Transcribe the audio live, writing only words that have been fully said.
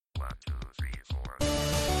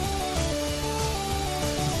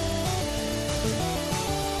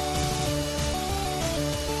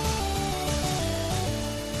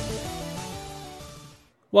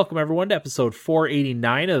Welcome, everyone, to episode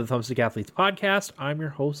 489 of the Thumbstick Athletes podcast. I'm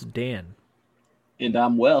your host, Dan. And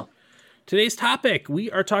I'm Will. Today's topic, we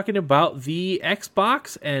are talking about the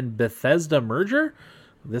Xbox and Bethesda merger.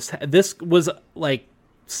 This was like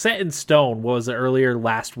set in stone. What was it, earlier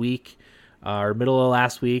last week or middle of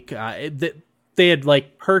last week? They had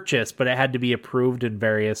like purchased, but it had to be approved in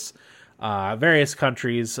various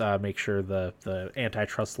countries. Make sure the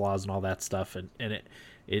antitrust laws and all that stuff, and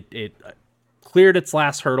it cleared its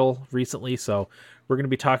last hurdle recently, so we're going to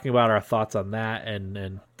be talking about our thoughts on that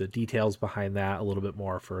and the details behind that a little bit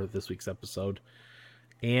more for this week's episode.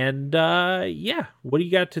 And what do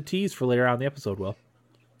you got to tease for later on in the episode, Will?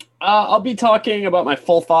 I'll be talking about my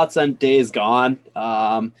full thoughts on Days Gone,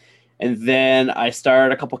 and then I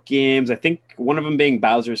started a couple games. I think one of them being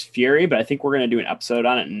Bowser's Fury, but I think we're going to do an episode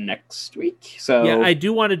on it next week. So yeah, I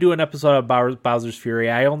do want to do an episode of Bowser's Fury.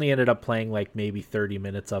 I only ended up playing like maybe 30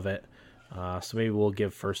 minutes of it. So maybe we'll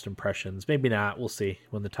give first impressions. Maybe not. We'll see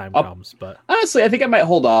when the time comes. But honestly, I think I might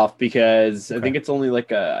hold off because I think it's only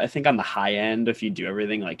like I think on the high end, if you do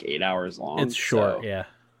everything, like 8 hours long. It's short. So, yeah,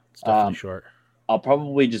 it's definitely short. I'll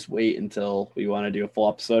probably just wait until we want to do a full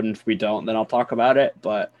episode. And if we don't, then I'll talk about it.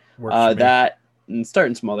 But that and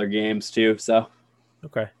starting some other games too. So,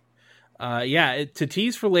 okay. To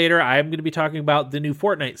tease for later, I'm going to be talking about the new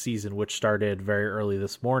Fortnite season, which started very early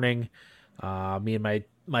this morning. Me and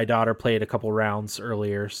my daughter played a couple rounds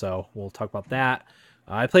earlier, so we'll talk about that.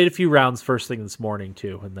 I played a few rounds first thing this morning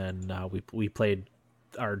too, and then we played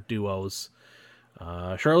our duos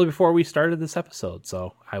shortly before we started this episode.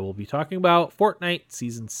 So I will be talking about Fortnite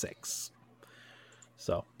Season 6.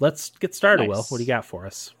 So let's get started, Will. What do you got for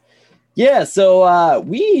us? Yeah, so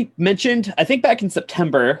we mentioned, I think back in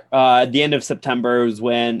September, at the end of September was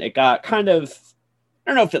when it got kind of, I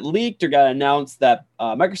don't know if it leaked or got announced that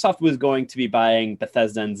Microsoft was going to be buying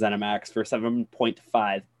Bethesda and ZeniMax for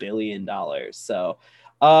 $7.5 billion. So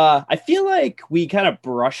I feel like we kind of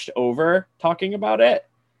brushed over talking about it,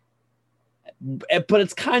 but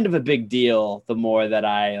it's kind of a big deal the more that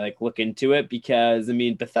I look into it, because I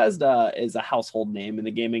mean, Bethesda is a household name in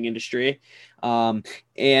the gaming industry.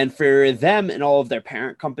 And for them and all of their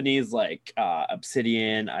parent companies like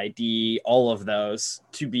Obsidian, ID, all of those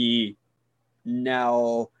to be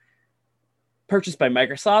now purchased by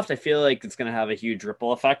Microsoft, I feel like it's going to have a huge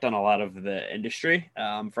ripple effect on a lot of the industry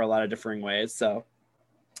for a lot of differing ways. So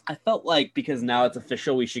I felt like because now it's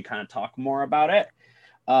official, we should kind of talk more about it.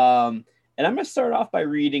 And I'm going to start off by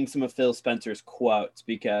reading some of Phil Spencer's quotes,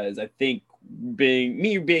 because I think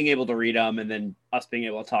being able to read them and then us being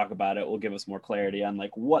able to talk about it will give us more clarity on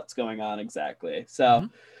what's going on exactly. So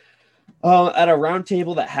at a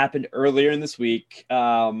roundtable that happened earlier in this week,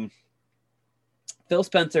 Phil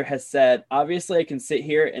Spencer has said, obviously I can sit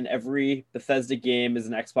here and every Bethesda game is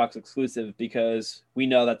an Xbox exclusive, because we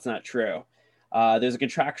know that's not true. There's a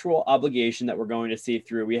contractual obligation that we're going to see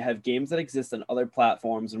through. We have games that exist on other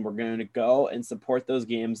platforms, and we're going to go and support those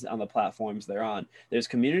games on the platforms they're on. There's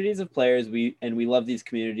communities of players, we love these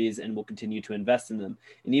communities and we'll continue to invest in them.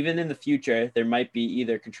 And even in the future, there might be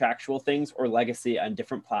either contractual things or legacy on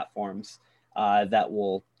different platforms that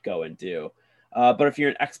we'll go and do. But if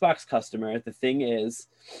you're an Xbox customer, the thing is,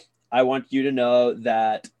 I want you to know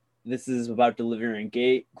that this is about delivering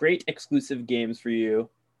great exclusive games for you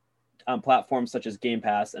on platforms such as Game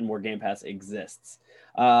Pass and where Game Pass exists.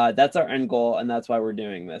 That's our end goal, and that's why we're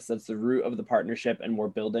doing this. That's the root of the partnership, and we're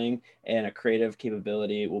building and a creative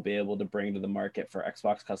capability we'll be able to bring to the market for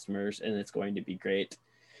Xbox customers, and it's going to be great.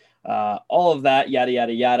 All of that, yada,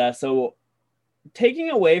 yada, yada. So taking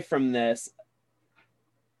away from this,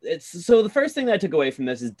 the first thing that I took away from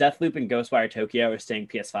this is Deathloop and Ghostwire Tokyo are staying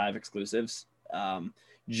PS5 exclusives.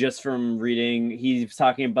 Just from reading, he's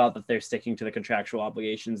talking about that they're sticking to the contractual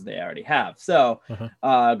obligations they already have. So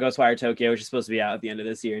Ghostwire Tokyo, which is supposed to be out at the end of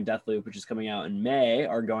this year, and Deathloop, which is coming out in May,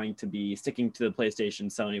 are going to be sticking to the PlayStation,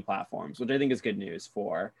 Sony platforms, which I think is good news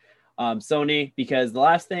for Sony, because the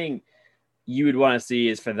last thing you would want to see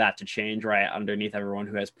is for that to change right underneath everyone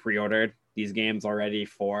who has pre-ordered these games already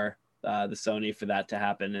for the Sony, for that to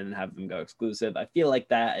happen and have them go exclusive. I feel like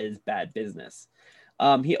that is bad business.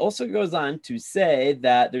 He also goes on to say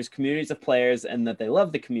that there's communities of players and that they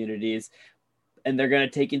love the communities, and they're going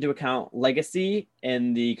to take into account legacy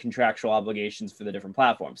and the contractual obligations for the different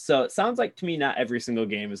platforms. So it sounds like to me, not every single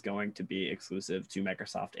game is going to be exclusive to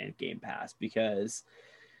Microsoft and Game Pass, because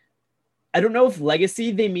I don't know if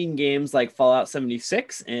legacy they mean games like Fallout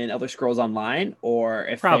 76 and Elder Scrolls Online, or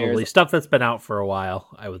if Probably there's stuff that's been out for a while,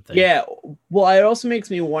 I would think. yeah. Well, it also makes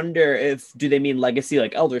me wonder if do they mean legacy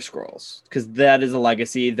like Elder Scrolls, because that is a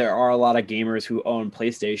legacy. There are a lot of gamers who own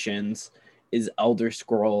PlayStations. Is Elder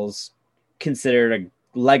Scrolls considered a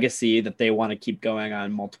legacy that they want to keep going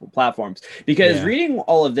on multiple platforms? Because Yeah. reading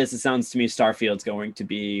all of this, it sounds to me Starfield's going to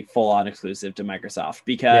be full on exclusive to Microsoft, Yeah.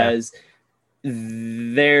 because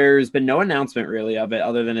there's been no announcement really of it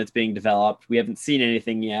other than it's being developed. We haven't seen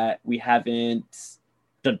anything yet. We haven't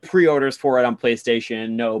done pre-orders for it on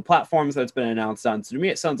PlayStation. No platforms that's been announced on. So to me,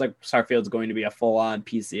 it sounds like Starfield's going to be a full-on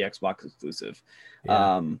PC Xbox exclusive.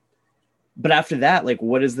 Yeah. But after that, like,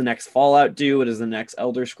 what does the next Fallout do? What does the next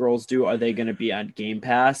Elder Scrolls do? Are they going to be on Game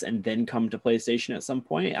Pass and then come to PlayStation at some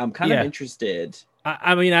point? I'm kind of interested.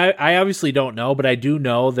 I mean, I obviously don't know, but I do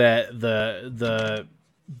know that the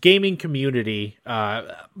gaming community,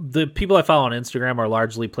 the people I follow on Instagram are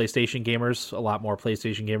largely PlayStation gamers, a lot more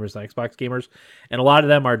PlayStation gamers than Xbox gamers, and a lot of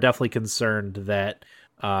them are definitely concerned that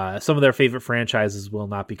some of their favorite franchises will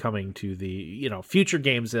not be coming to future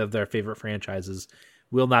games of their favorite franchises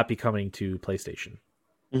will not be coming to PlayStation.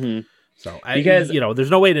 Mm-hmm. So because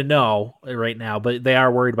there's no way to know right now, but they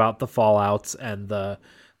are worried about the Fallouts and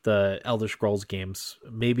the Elder Scrolls games,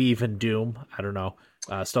 maybe even Doom. I don't know.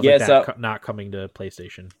 Stuff like that not coming to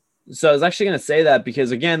PlayStation. So I was actually going to say that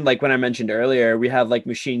because, again, like when I mentioned earlier, we have like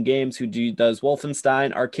Machine Games who does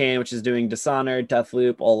Wolfenstein, Arcane, which is doing Dishonored,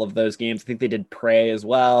 Deathloop, all of those games. I think they did Prey as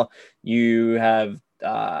well. You have,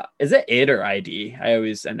 is it id or ID?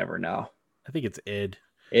 I never know. I think it's id.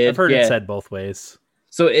 I've heard it said both ways.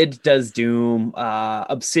 So it does Doom,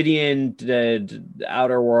 Obsidian did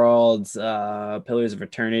Outer Worlds, Pillars of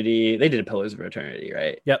Eternity. They did Pillars of Eternity,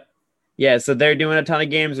 right? Yep. Yeah, so they're doing a ton of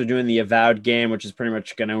games. They're doing the Avowed game, which is pretty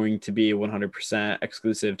much going to be 100%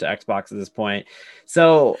 exclusive to Xbox at this point.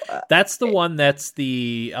 So that's the one that's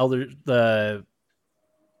Pillars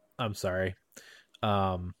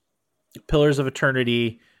of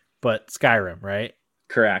Eternity, but Skyrim, right?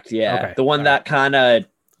 Correct. Yeah. Okay. The one that kind of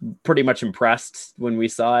pretty much impressed when we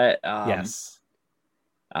saw it. Yes.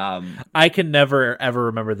 I can never ever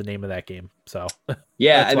remember the name of that game. So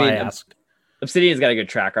yeah, that's why I asked. Obsidian's got a good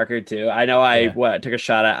track record too. I know I took a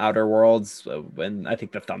shot at Outer Worlds when I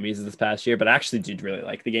think the Thummies this past year, but I actually did really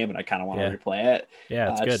like the game and I kind of want to replay it.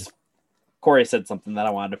 Yeah, it's good. Corey said something that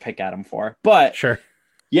I wanted to pick at him for, but sure.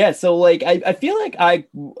 Yeah, so like I feel like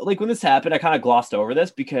when this happened, I kind of glossed over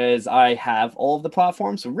this because I have all of the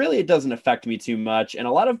platforms, so really it doesn't affect me too much. And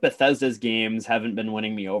a lot of Bethesda's games haven't been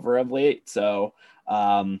winning me over of late, so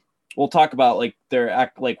we'll talk about like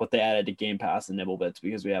what they added to Game Pass and Nibblebits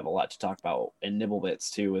because we have a lot to talk about in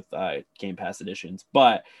Nibblebits too with Game Pass editions.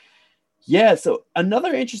 But yeah, so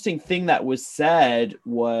another interesting thing that was said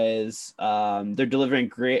was they're delivering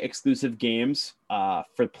great exclusive games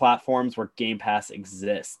for platforms where Game Pass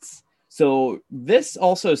exists. So this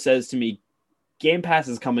also says to me, Game Pass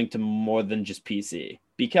is coming to more than just PC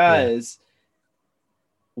because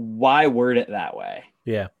why word it that way?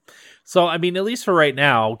 Yeah. So, I mean, at least for right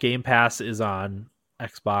now, Game Pass is on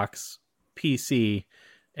Xbox, PC,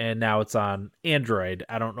 and now it's on Android.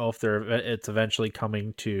 I don't know if it's eventually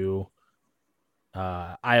coming to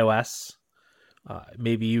iOS.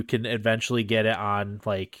 Maybe you can eventually get it on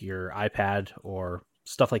like your iPad or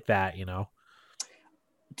stuff like that,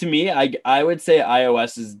 To me, I would say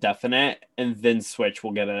iOS is definite, and then Switch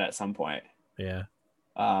will get it at some point. Yeah.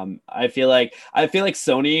 I feel like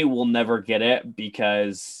Sony will never get it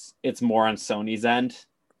because it's more on Sony's end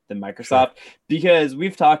than Microsoft. Sure. Because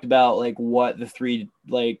we've talked about like what the three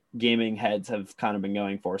like gaming heads have kind of been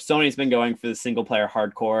going for. Sony's been going for the single player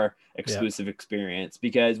hardcore exclusive experience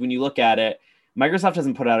because when you look at it, Microsoft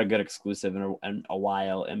hasn't put out a good exclusive in a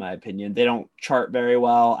while, in my opinion. They don't chart very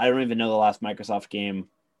well. I don't even know the last Microsoft game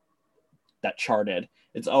that charted.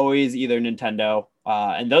 It's always either Nintendo,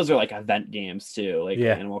 and those are like event games too, like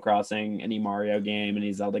Animal Crossing, any Mario game,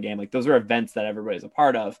 any Zelda game. Like those are events that everybody's a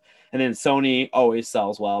part of. And then Sony always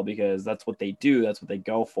sells well because that's what they do. That's what they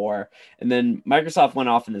go for. And then Microsoft went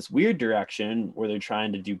off in this weird direction where they're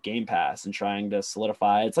trying to do Game Pass and trying to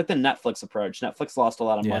solidify. It's like the Netflix approach. Netflix lost a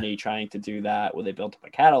lot of money trying to do that where they built up a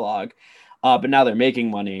catalog, but now they're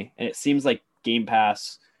making money. And it seems like Game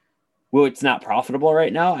Pass, well, it's not profitable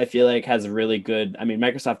right now. I feel like has a really good. I mean,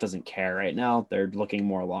 Microsoft doesn't care right now. They're looking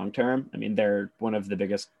more long term. I mean, they're one of the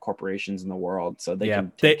biggest corporations in the world, so they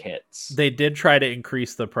can take hits. They did try to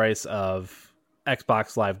increase the price of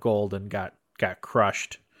Xbox Live Gold and got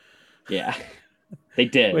crushed. Yeah, they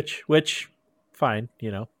did. Which, fine,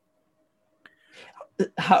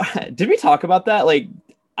 How, did we talk about that? Like,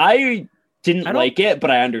 I Didn't I don't. like it, but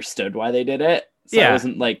I understood why they did it. So I Yeah,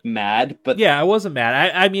 wasn't like mad, but yeah, I wasn't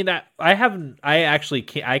mad. I mean, I haven't. I actually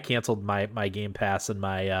I canceled my Game Pass and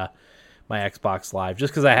my Xbox Live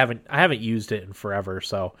just because I haven't used it in forever.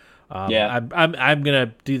 So yeah. I'm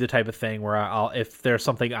gonna do the type of thing where I'll, if there's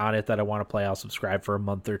something on it that I want to play, I'll subscribe for a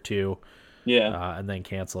month or two, Yeah. and then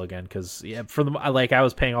cancel again. Because yeah, for the like I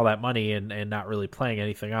was paying all that money and not really playing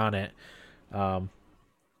anything on it. Um,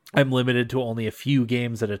 I'm limited to only a few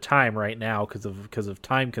games at a time right now because of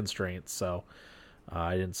time constraints. So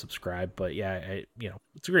I didn't subscribe, but yeah,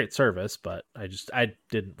 it's a great service, but I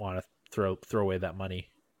didn't want to throw away that money.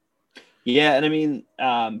 Yeah, and I mean,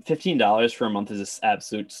 $15 for a month is an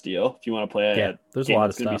absolute steal if you want to play Yeah, a there's a game lot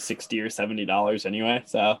that's of going to be stuff. $60 or $70 anyway.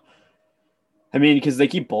 So, I mean, because they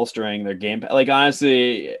keep bolstering their game, like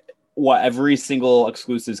honestly, what every single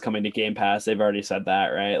exclusive is coming to Game Pass. They've already said that,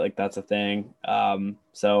 right? Like that's a thing.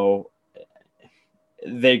 So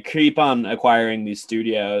they keep on acquiring these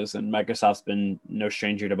studios, and Microsoft's been no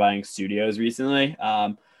stranger to buying studios recently.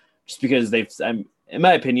 Just because in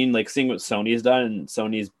my opinion, like seeing what Sony's done, and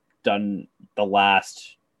Sony's done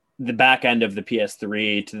the back end of the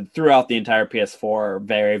PS3 to throughout the entire PS4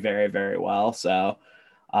 very, very, very well. So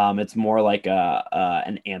it's more like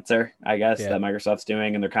an answer, I guess, Yeah. that Microsoft's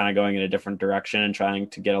doing, and they're kind of going in a different direction and trying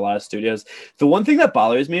to get a lot of studios. The one thing that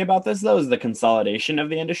bothers me about this, though, is the consolidation of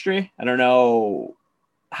the industry. I don't know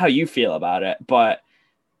how you feel about it, but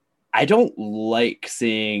I don't like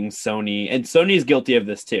seeing Sony, and Sony's guilty of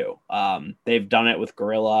this too. They've done it with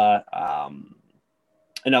Gorilla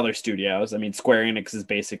and other studios. I mean, Square Enix is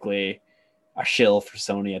basically a shill for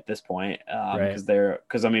Sony at this point Right.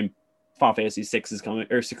 because I mean, Final Fantasy 6 is coming,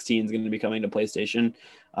 or 16 is going to be coming to PlayStation.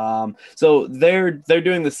 So they're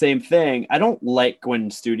doing the same thing. I don't like when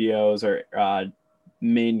studios or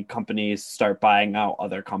main companies start buying out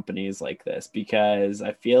other companies like this, because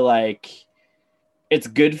I feel like it's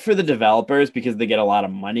good for the developers because they get a lot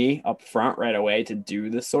of money up front right away to do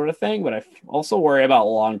this sort of thing. But I also worry about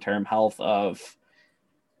long-term health of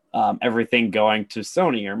everything going to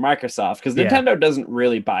Sony or Microsoft, because Yeah. Nintendo doesn't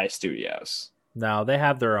really buy studios. No, they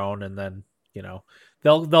have their own, and then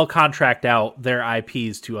they'll contract out their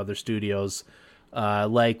IPs to other studios,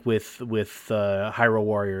 like with Hyrule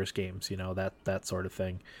Warriors games, that sort of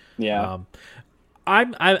thing. Yeah. Um,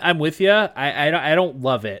 I'm with you. I don't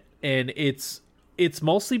love it, and it's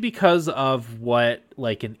mostly because of what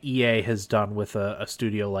like an EA has done with a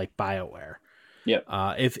studio like BioWare. Yep.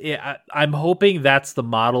 I'm hoping that's the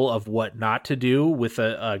model of what not to do with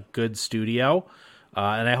a good studio,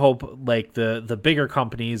 and I hope like the bigger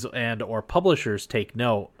companies and or publishers take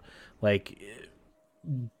note. Like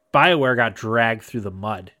BioWare got dragged through the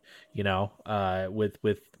mud,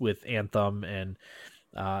 with Anthem, and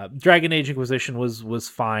Dragon Age Inquisition was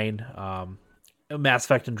fine. Mass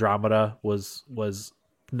Effect Andromeda was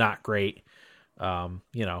not great.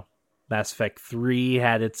 Mass Effect 3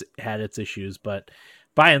 had its issues, but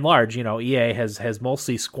by and large, EA has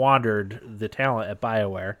mostly squandered the talent at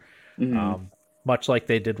BioWare, Mm-hmm. um, much like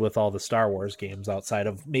they did with all the Star Wars games, outside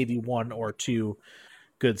of maybe one or two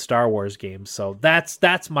good Star Wars games. So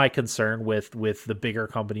that's my concern with the bigger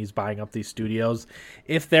companies buying up these studios.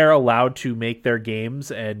 If they're allowed to make their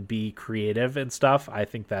games and be creative and stuff, I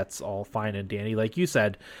think that's all fine and dandy. Like you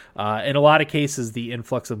said, in a lot of cases, the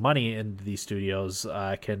influx of money into these studios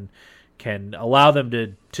can allow them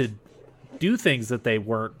to do things that they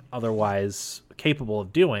weren't otherwise capable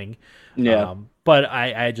of doing. Yeah. But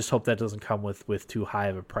I just hope that doesn't come with too high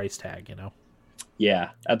of a price tag. Yeah,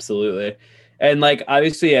 absolutely. And like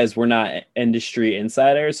obviously as we're not industry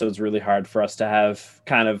insiders, so it's really hard for us to have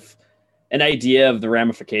kind of an idea of the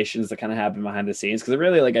ramifications that kind of happen behind the scenes, because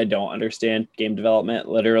really like I don't understand game development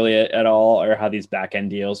literally at all, or how these back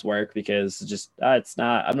end deals work, because just it's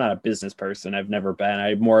not, I'm not a business person. I've never been.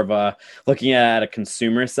 I'm more of a looking at a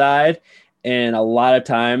consumer side. And a lot of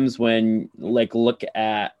times when like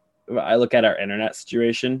I look at our internet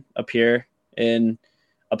situation up here in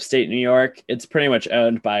upstate New York, it's pretty much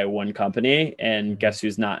owned by one company. And Mhm. guess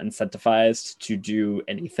who's not incentivized to do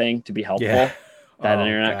anything to be Yeah. helpful? That Oh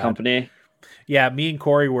internet God. company. Yeah, me and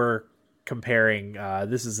Corey were comparing.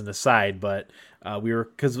 This is an aside, but we were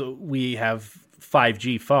because we have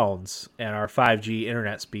 5G phones, and our 5G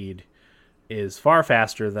internet speed is far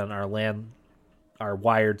faster than our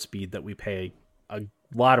wired speed that we pay a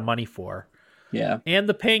lot of money for, Yeah. and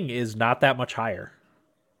the ping is not that much higher.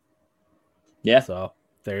 Yeah. So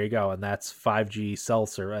there you go, and that's 5G cell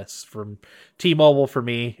service from T-Mobile for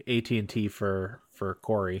me, AT&T for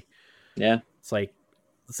Corey. Yeah. It's like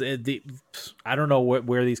I don't know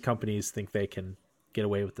where these companies think they can get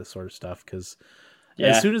away with this sort of stuff, because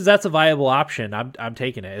As Yeah. soon as that's a viable option, I'm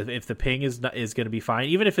taking it. If the ping is going to be fine,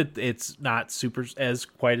 even if it's not super as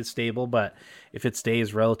quite as stable, but if it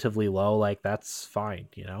stays relatively low, like that's fine,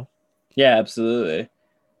 you know. Yeah, absolutely.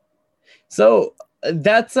 So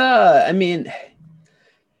that's I mean,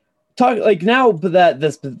 talk like now that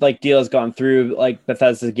this like deal has gone through, like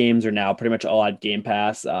Bethesda games are now pretty much all on Game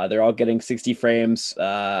Pass. They're all getting 60 frames,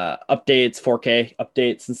 updates, 4K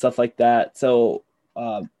updates, and stuff like that. So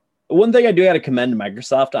one thing I do got to commend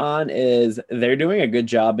Microsoft on is they're doing a good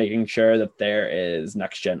job making sure that there is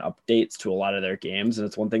next gen updates to a lot of their games, and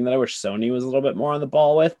it's one thing that I wish Sony was a little bit more on the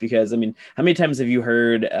ball with, because I mean, how many times have you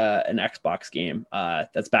heard an Xbox game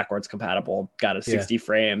that's backwards compatible got a 60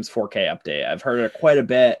 frames 4K update? I've heard it quite a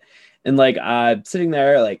bit. And like sitting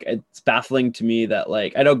there, like it's baffling to me that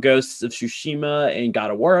like I know Ghosts of Tsushima and God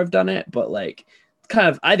of War have done it, but like kind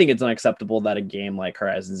of I think it's unacceptable that a game like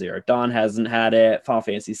Horizon Zero Dawn hasn't had it. Final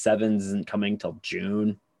Fantasy VII isn't coming till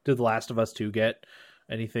June. Did The Last of Us 2 get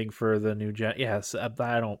anything for the new gen? Yes,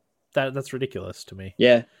 I don't. That's ridiculous to me.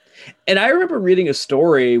 Yeah. And I remember reading a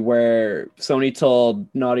story where Sony told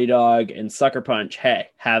Naughty Dog and Sucker Punch, hey,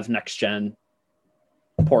 have next gen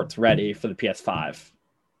ports ready for the PS5.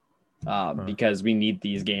 Because we need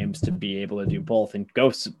these games to be able to do both. And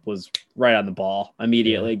Ghost was right on the ball,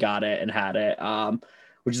 immediately got it and had it,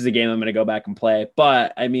 which is a game I'm going to go back and play.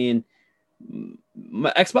 But I mean,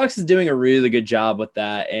 Xbox is doing a really good job with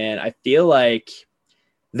that. And I feel like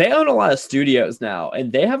they own a lot of studios now,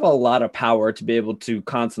 and they have a lot of power to be able to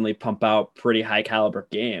constantly pump out pretty high caliber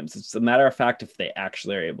games. It's a matter of fact if they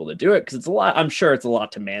actually are able to do it, because it's a lot. I'm sure it's a lot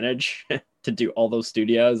to manage to do all those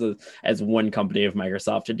studios as one company of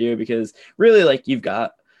Microsoft to do, because really, like, you've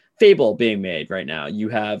got Fable being made right now. You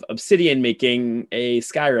have Obsidian making a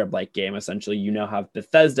Skyrim-like game. Essentially, you now have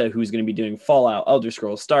Bethesda, who's going to be doing Fallout, Elder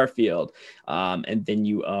Scrolls, Starfield, and then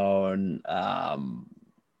you own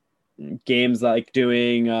games like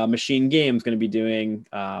doing Machine Games, going to be doing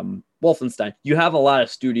Wolfenstein. You have a lot of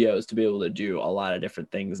studios to be able to do a lot of different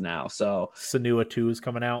things now. So Senua 2 is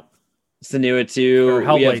coming out. Senua 2. Or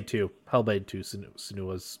Hellblade 2. Hellblade 2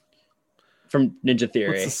 Senua's from Ninja Theory.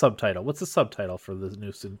 What's the subtitle? What's the subtitle for the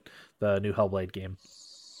new Hellblade game?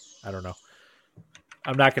 I don't know.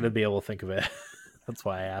 I'm not going to be able to think of it. That's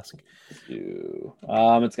why I ask. It's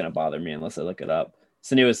going to bother me unless I look it up.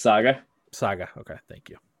 Senua's Saga. Saga. Okay, thank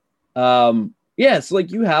you. Yeah, so like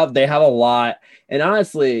they have a lot, and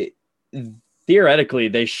honestly, theoretically,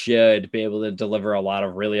 they should be able to deliver a lot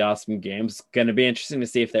of really awesome games. It's going to be interesting to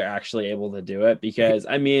see if they're actually able to do it, because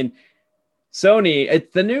I mean, Sony,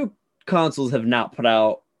 the new consoles have not put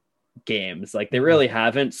out games. Like, they really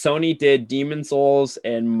haven't. Sony did Demon Souls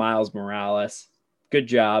and Miles Morales. Good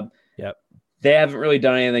job. Yep. They haven't really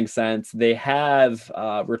done anything since. They have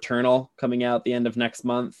Returnal coming out the end of next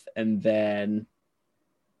month, and then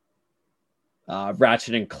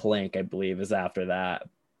Ratchet and Clank, I believe, is after that.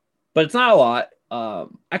 But it's not a lot.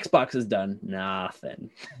 Xbox has done nothing.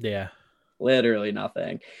 Yeah. Literally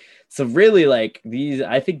nothing. So really, like,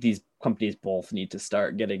 I think these companies both need to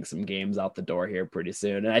start getting some games out the door here pretty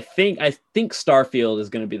soon. And I think Starfield is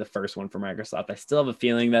going to be the first one for Microsoft. I still have a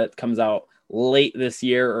feeling that it comes out late this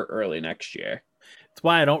year or early next year. It's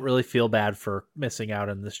why I don't really feel bad for missing out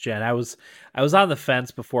on this gen. I was on the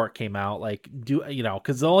fence before it came out. Like,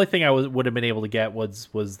 because the only thing I would have been able to get was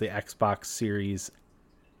the Xbox Series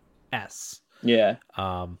S. Yeah.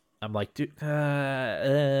 I'm like, dude, but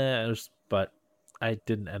I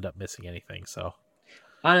didn't end up missing anything. So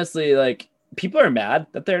honestly, like, people are mad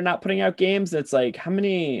that they're not putting out games. It's like,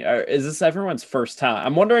 is this everyone's first time?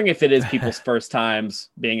 I'm wondering if it is people's first times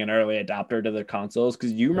being an early adopter to the consoles,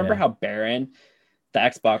 because you remember how barren the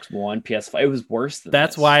Xbox One, PS5, it was worse than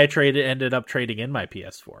that's this. why I ended up trading in my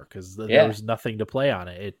PS4, because there was nothing to play on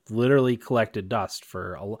it. It literally collected dust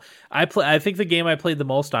for I think the game I played the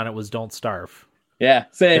most on it was Don't Starve. Yeah,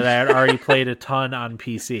 same. And I had already played a ton on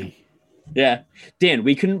PC. Yeah. Dan,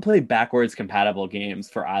 we couldn't play backwards compatible games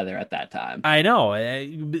for either at that time. I know.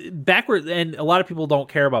 Backwards, and a lot of people don't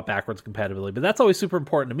care about backwards compatibility, but that's always super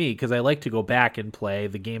important to me, because I like to go back and play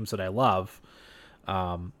the games that I love.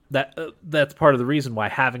 That's part of the reason why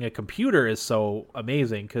having a computer is so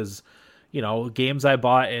amazing, because games I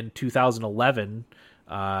bought in 2011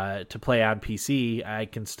 to play on PC, I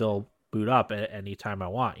can still boot up at any time I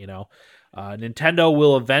want. Nintendo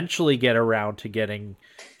will eventually get around to getting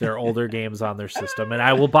their older games on their system, and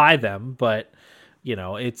I will buy them, but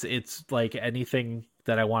it's like anything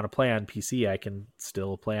that I want to play on PC, I can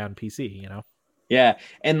still play on PC. Yeah,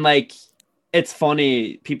 and like, it's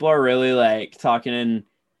funny, people are really like talking in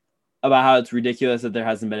about how it's ridiculous that there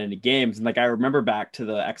hasn't been any games. And like I remember back to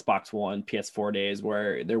the Xbox One, PS4 days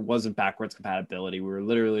where there wasn't backwards compatibility. We were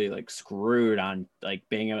literally like screwed on like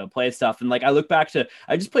being able to play stuff. And like I look back to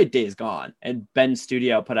I just played Days Gone, and Ben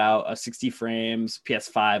Studio put out a 60 frames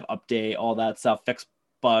PS5 update, all that stuff, fixed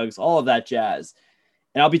bugs, all of that jazz.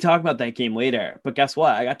 And I'll be talking about that game later. But guess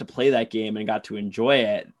what? I got to play that game and got to enjoy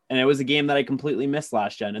it. And it was a game that I completely missed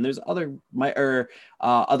last gen. And there's other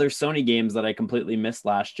Sony games that I completely missed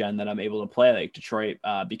last gen that I'm able to play. Like Detroit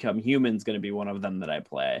Become Human's going to be one of them that I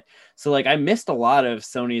play. So like I missed a lot of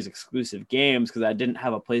Sony's exclusive games because I didn't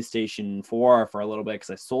have a PlayStation 4 for a little bit because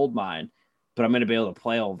I sold mine. But I'm going to be able to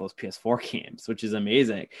play all of those PS4 games, which is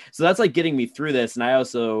amazing. So that's like getting me through this. And I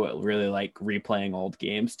also really like replaying old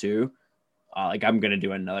games too. Like I'm going to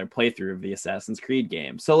do another playthrough of the Assassin's Creed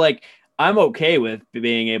game. So like I'm okay with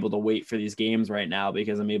being able to wait for these games right now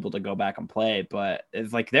because I'm able to go back and play, but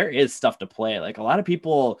it's like there is stuff to play. Like a lot of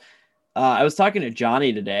people, I was talking to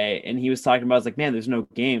Johnny today and he was talking about, it's like, man, there's no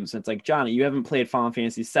games. And it's like, Johnny, you haven't played Final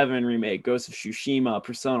Fantasy VII Remake, Ghost of Tsushima,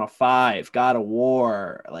 Persona 5, God of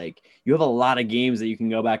War. Like you have a lot of games that you can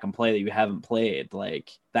go back and play that you haven't played,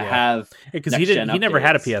 like that have, because he never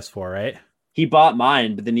had a PS4, right? He bought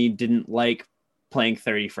mine, but then he didn't like playing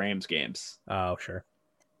 30 frames games. Oh, sure.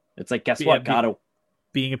 It's like, guess what?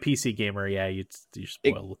 Being a PC gamer, yeah, you're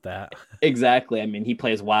spoiled with that. Exactly. I mean, he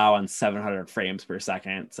plays WoW on 700 frames per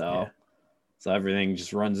second, so everything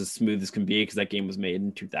just runs as smooth as can be because that game was made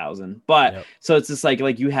in 2000. But so it's just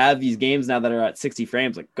like you have these games now that are at 60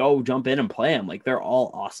 frames. Like, go jump in and play them. Like, they're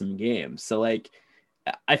all awesome games. So like,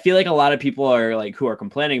 I feel like a lot of people are like who are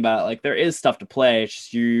complaining about it, like there is stuff to play. It's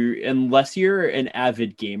just unless you're an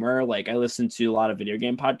avid gamer, like I listen to a lot of video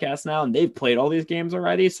game podcasts now and they've played all these games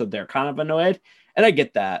already, so they're kind of annoyed. And I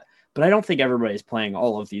get that, but I don't think everybody's playing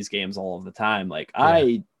all of these games all of the time. Like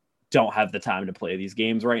I don't have the time to play these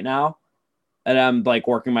games right now. And I'm like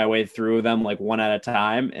working my way through them like one at a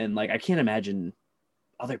time. And like I can't imagine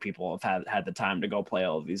other people have had the time to go play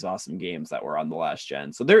all of these awesome games that were on the last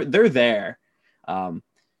gen. So they're there.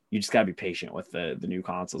 You just gotta be patient with the new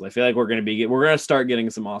consoles. I feel like we're gonna start getting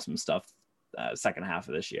some awesome stuff second half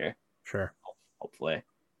of this year. Sure, hopefully.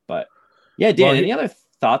 But yeah, Dan, any other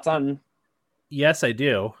thoughts on? Yes, I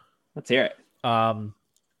do. Let's hear it.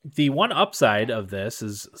 The one upside of this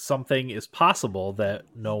is something is possible that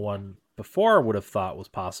no one before would have thought was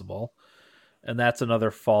possible, and that's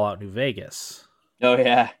another Fallout New Vegas. Oh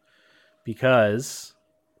yeah, because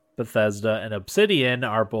Bethesda and Obsidian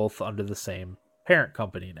are both under the same parent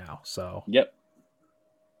company now. So yep,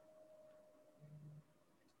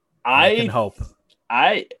 I can hope.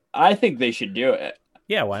 I think they should do it.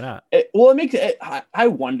 Yeah, why not? It makes it. I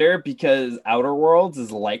wonder because Outer Worlds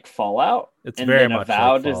is like Fallout. It's and very much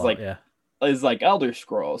Avowed like Fallout, is like Elder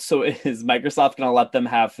Scrolls. So is Microsoft going to let them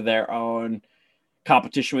have their own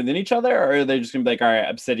competition within each other, or are they just going to be like, all right,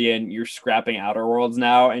 Obsidian, you're scrapping Outer Worlds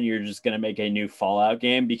now, and you're just going to make a new Fallout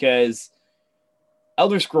game? Because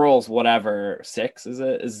Elder Scrolls, whatever, 6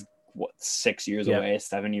 is what 6 years away,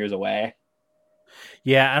 7 years away.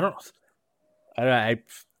 Yeah,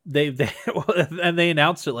 They and they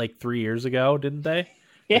announced it like 3 years ago, didn't they?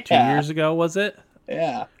 Yeah. Or 2 years ago, was it?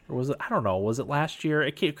 Yeah. Or was it? I don't know. Was it last year?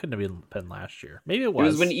 It couldn't have been last year. Maybe it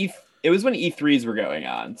was. It was when E3s were going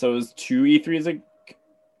on. So it was 2 E3s.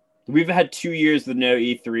 We've had 2 years with no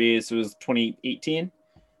E3s. So it was 2018.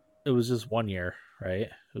 It was just 1 year, right?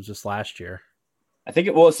 It was just last year. I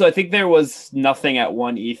think there was nothing at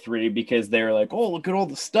one E3 because they were like, oh, look at all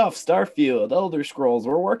the stuff, Starfield, Elder Scrolls,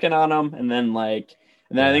 we're working on them. And then I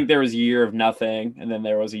think there was a year of nothing. And then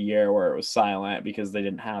there was a year where it was silent because they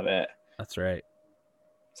didn't have it. That's right.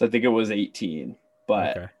 So I think it was 18.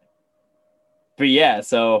 But yeah,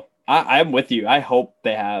 so I'm with you. I hope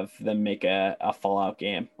they have them make a Fallout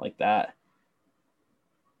game like that.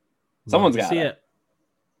 Someone's got it.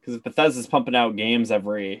 Because Bethesda's pumping out games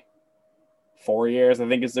every 4 years, I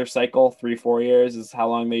think is their cycle. 3-4 years is how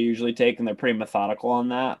long they usually take, and they're pretty methodical on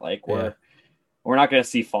that. Like we're not going to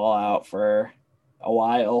see Fallout for a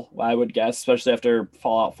while, I would guess, especially after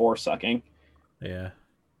Fallout 4 sucking. Yeah.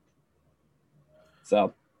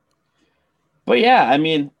 So, but yeah, I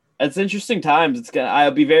mean, it's interesting times.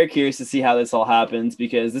 I'll be very curious to see how this all happens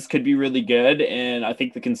because this could be really good, and I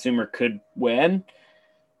think the consumer could win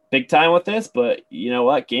big time with this. But you know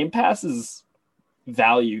what? Game Pass's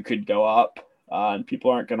value could go up. And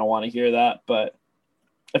people aren't going to want to hear that, but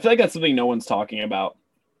I feel like that's something no one's talking about.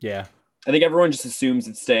 Yeah. I think everyone just assumes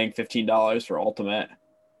it's staying $15 for Ultimate.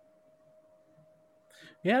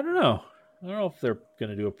 Yeah, I don't know. I don't know if they're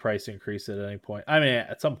going to do a price increase at any point. I mean,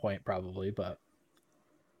 at some point probably, but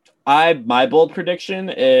My bold prediction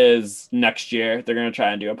is next year they're going to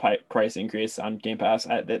try and do a price increase on Game Pass.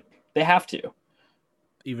 They have to.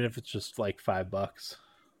 Even if it's just like $5.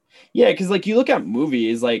 Yeah, because like you look at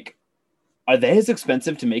movies, like are they as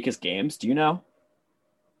expensive to make as games? Do you know?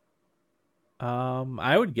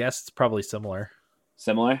 I would guess it's probably similar.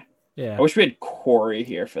 Similar. Yeah. I wish we had Corey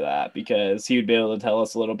here for that because he would be able to tell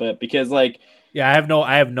us a little bit. Because like, yeah, I have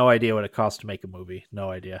no idea what it costs to make a movie. No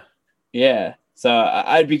idea. Yeah. So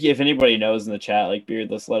I'd be if anybody knows in the chat, like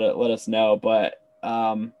Beardless, let us know. But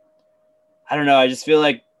I don't know. I just feel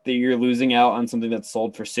like that you're losing out on something that's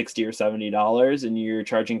sold for $60 or $70, and you're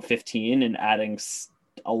charging 15 and adding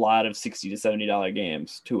a lot of $60 to $70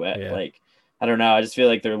 games to it. Yeah. Like I don't know. I just feel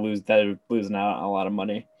like they're losing out on a lot of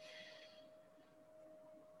money.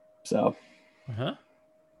 So. All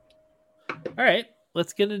right,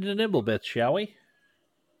 let's get into Nibble Bits, shall we?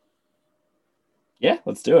 Yeah,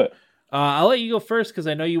 let's do it. I'll let you go first because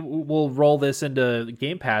I know you will roll this into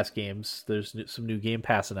Game Pass games. There's some new Game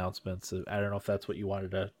Pass announcements. I don't know if that's what you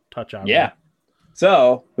wanted to touch on. Yeah.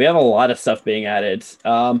 So we have a lot of stuff being added.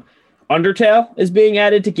 Undertale is being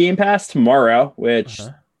added to Game Pass tomorrow, which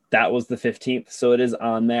that was the 15th. So it is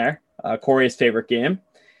on there. Corey's favorite game.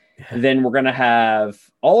 And then we're going to have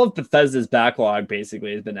all of Bethesda's backlog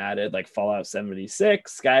basically has been added, like Fallout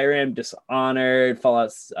 76, Skyrim, Dishonored,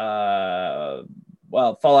 Fallout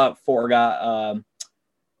 4 got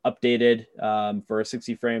updated for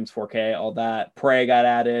 60 frames, 4K, all that. Prey got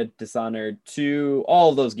added, Dishonored 2,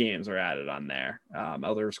 all of those games are added on there.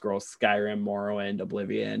 Elder Scrolls, Skyrim, Morrowind,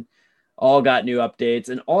 Oblivion, all got new updates.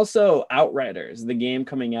 And also Outriders, the game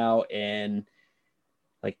coming out in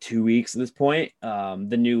like 2 weeks at this point.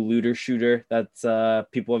 The new looter shooter that's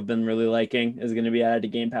people have been really liking is going to be added to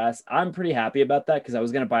Game Pass. I'm pretty happy about that because I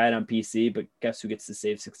was going to buy it on PC, but guess who gets to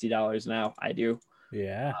save $60 now? I do.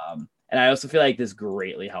 Yeah. And I also feel like this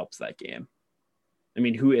greatly helps that game. I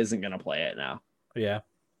mean, who isn't going to play it now? Yeah.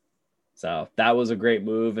 So that was a great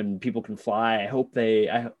move, and people can fly.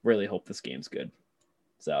 I really hope this game's good.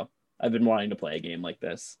 So I've been wanting to play a game like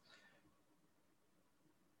this.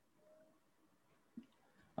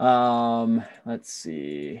 Let's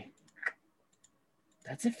see.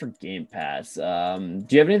 That's it for Game Pass. Do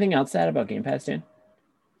you have anything else to add about Game Pass, Dan?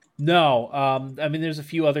 No. I mean, there's a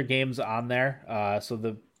few other games on there. So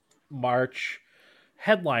the March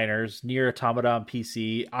headliners: Nier Automata on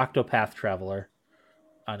PC, Octopath Traveler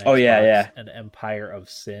on Xbox, and Empire of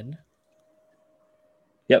Sin.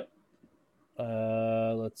 Yep.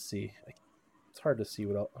 Let's see. It's hard to see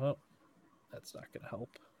what else. Oh, that's not going to help.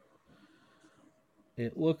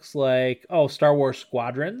 It looks like Star Wars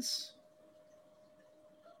Squadrons,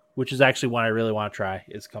 which is actually one I really want to try,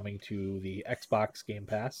 is coming to the Xbox Game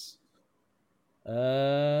Pass.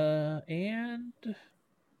 And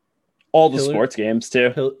all the sports games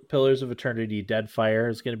too. Pillars of Eternity, Deadfire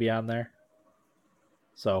is going to be on there.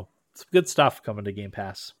 So it's good stuff coming to Game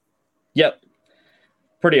Pass. Yep.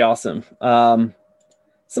 Pretty awesome.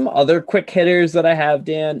 Some other quick hitters that I have,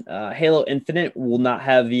 Dan. Halo Infinite will not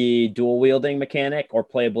have the dual wielding mechanic or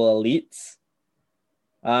playable elites,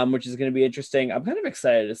 which is going to be interesting. I'm kind of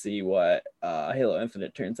excited to see what Halo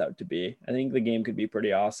Infinite turns out to be. I think the game could be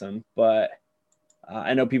pretty awesome, but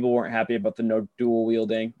I know people weren't happy about the no dual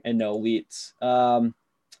wielding and no elites.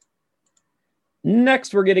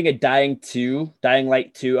 Next, we're getting a Dying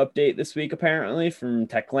Light 2 update this week, apparently, from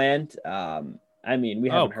Techland. I mean, we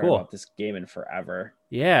haven't heard about this game in forever.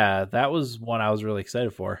 Yeah, that was one I was really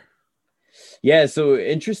excited for. Yeah, so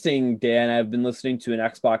interesting, Dan. I've been listening to an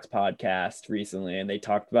Xbox podcast recently, and they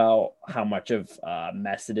talked about how much of a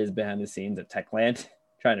mess it is behind the scenes at Techland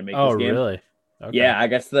trying to make this game. Oh, really? Okay. Yeah, I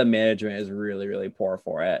guess the management is really, really poor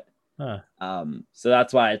for it. Huh. So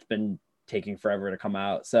that's why it's been taking forever to come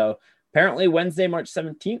out. So apparently Wednesday, March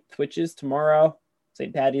 17th, which is tomorrow,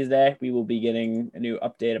 St. Paddy's Day, we will be getting a new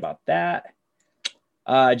update about that.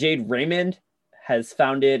 Jade Raymond has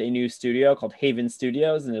founded a new studio called Haven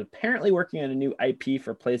Studios and is apparently working on a new IP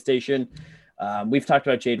for PlayStation. We've talked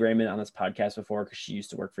about Jade Raymond on this podcast before because she used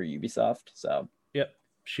to work for Ubisoft. So, yep,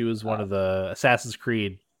 she was one of the Assassin's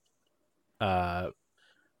Creed. What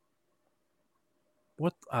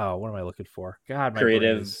am I looking for? God, my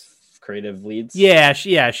creative leads. Yeah,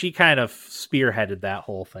 she kind of spearheaded that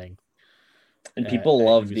whole thing. And people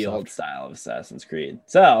love the old style of Assassin's Creed.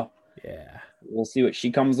 So, yeah, we'll see what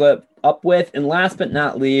she comes up with. And last but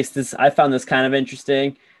not least, I found this kind of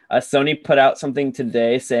interesting. Sony put out something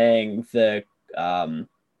today saying they have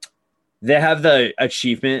the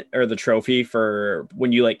achievement or the trophy for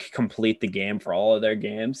when you like complete the game for all of their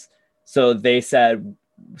games. So they sent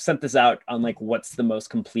this out on like what's the most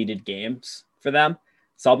completed games for them.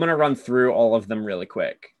 So I'm gonna run through all of them really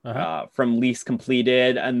quick, Uh-huh. from least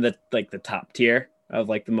completed and the top tier of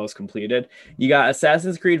like the most completed. You got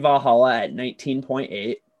Assassin's Creed Valhalla at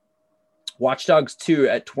 19.8, Watch Dogs 2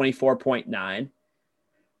 at 24.9,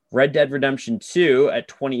 Red Dead Redemption 2 at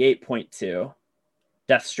 28.2,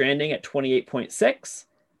 Death Stranding at 28.6,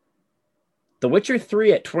 The Witcher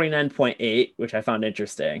 3 at 29.8, which I found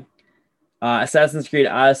interesting. Assassin's Creed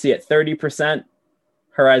Odyssey at 30%,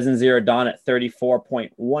 Horizon Zero Dawn at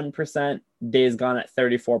 34.1%, Days Gone at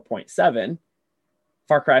 34.7%,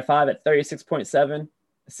 Far Cry 5 at 36.7%,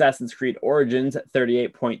 Assassin's Creed Origins at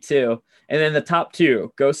 38.2%, and then the top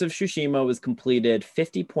two, Ghost of Tsushima was completed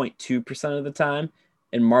 50.2% of the time,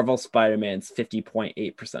 and Marvel Spider-Man's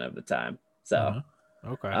 50.8% of the time. So,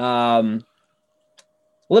 Okay. a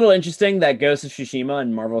little interesting that Ghost of Tsushima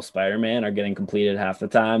and Marvel Spider-Man are getting completed half the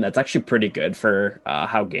time. That's actually pretty good for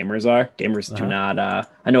how gamers are. Gamers do not.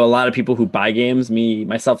 I know a lot of people who buy games, me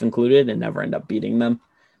myself included, and never end up beating them.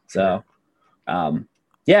 Sure. So,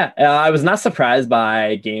 I was not surprised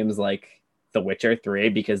by games like The Witcher 3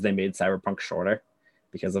 because they made Cyberpunk shorter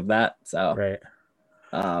because of that. So, Right.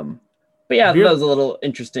 but yeah, that was a little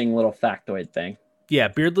interesting little factoid thing. Yeah,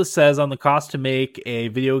 Beardless says on the cost to make a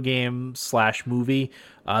video game / movie,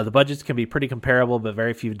 the budgets can be pretty comparable, but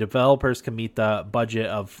very few developers can meet the budget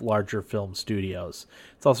of larger film studios.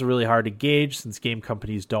 It's also really hard to gauge since game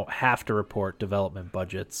companies don't have to report development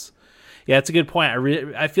budgets. Yeah, it's a good point.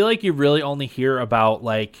 I feel like you really only hear about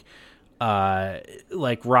like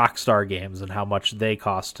Rockstar games and how much they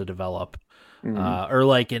cost to develop. Or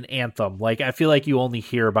like an Anthem. Like I feel like you only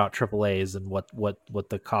hear about AAAs and what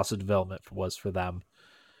the cost of development was for them.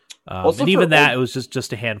 And even that, it was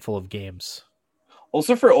just a handful of games.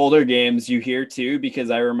 Also for older games, you hear too,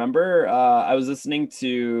 because I remember I was listening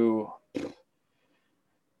to.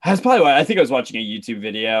 That's probably why I think I was watching a YouTube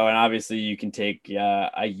video, and obviously you can take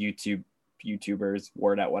a YouTuber's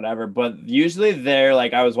word at whatever, but usually they're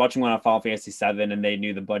like, I was watching one on Final Fantasy 7 and they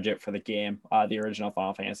knew the budget for the game, the original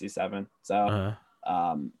Final Fantasy 7. So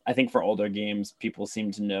I think for older games, people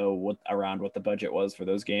seem to know what the budget was for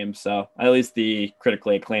those games. So at least the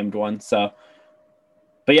critically acclaimed one. So,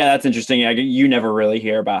 but yeah, that's interesting. You never really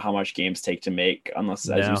hear about how much games take to make, unless,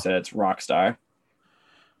 as you said, it's Rockstar.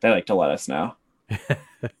 They like to let us know.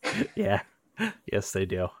 Yeah. Yes, they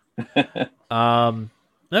do.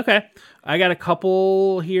 Okay. I got a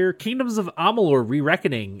couple here. Kingdoms of Amalur: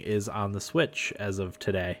 Re-Reckoning is on the Switch as of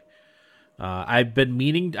today. I've been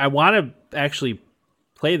meaning... I want to actually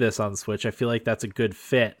play this on the Switch. I feel like that's a good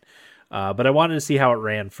fit. But I wanted to see how it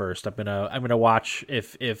ran first. I'm gonna watch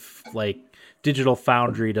if like Digital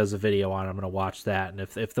Foundry does a video on it. I'm gonna watch that, and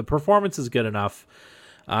if the performance is good enough,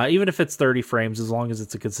 even if it's 30 frames, as long as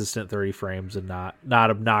it's a consistent 30 frames and not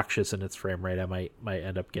obnoxious in its frame rate, I might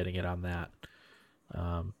end up getting it on that.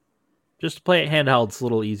 Just to play it handheld, it's a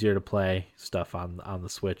little easier to play stuff on the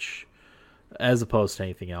Switch as opposed to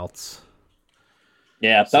anything else.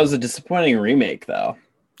 Yeah, that was a disappointing remake, though.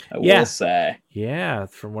 I will say. Yeah,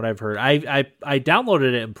 from what I've heard, I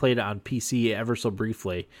downloaded it and played it on PC ever so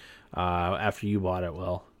briefly after you bought it.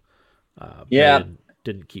 Will. Yeah,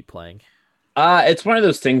 didn't keep playing. It's one of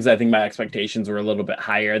those things. I think my expectations were a little bit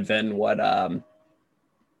higher than what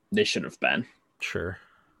they should have been. Sure.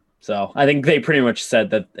 So I think they pretty much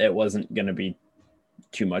said that it wasn't going to be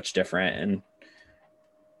too much different, and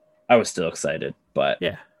I was still excited. But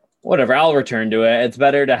yeah, whatever. I'll return to it. It's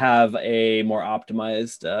better to have a more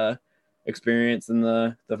optimized experience than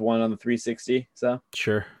the one on the 360. So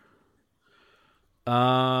sure.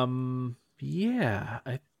 Yeah,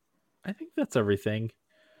 I think that's everything.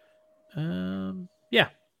 Yeah.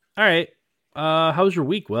 All right. How's your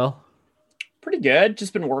week, Will? Pretty good.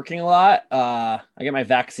 Just been working a lot. I get my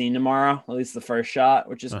vaccine tomorrow, at least the first shot,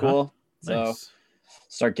 which is cool. So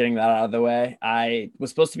start getting that out of the way. I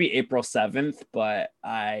was supposed to be April 7th, but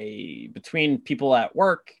between people at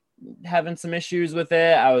work having some issues with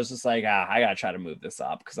it, I was just like, I gotta try to move this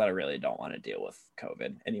up because I really don't want to deal with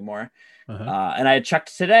COVID anymore. And I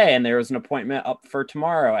checked today and there was an appointment up for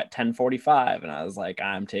tomorrow at 10:45. And I was like,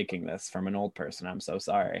 I'm taking this from an old person. I'm so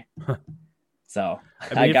sorry. So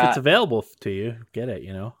I mean, if it's available to you, get it,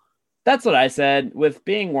 That's what I said. With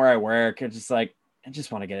being where I work, I just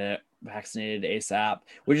want to get it vaccinated ASAP,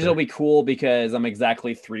 which will be cool because I'm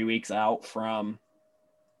exactly 3 weeks out from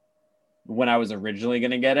when I was originally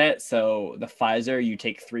going to get it. So the Pfizer, you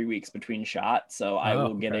take 3 weeks between shots. So I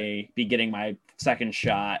will be getting my second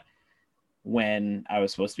shot when I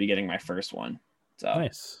was supposed to be getting my first one. So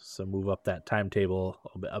nice. So move up that timetable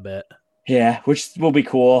a bit. Yeah, which will be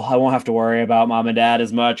cool. I won't have to worry about mom and dad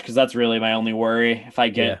as much because that's really my only worry. If I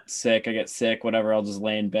get sick, I get sick. Whatever, I'll just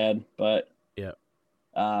lay in bed. But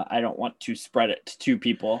I don't want to spread it to two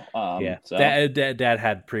people. Yeah, So dad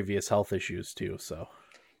had previous health issues too, so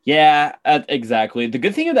yeah, exactly. The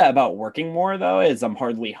good thing about working more though is I'm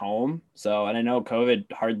hardly home. So, and I know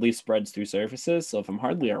COVID hardly spreads through surfaces. So if I'm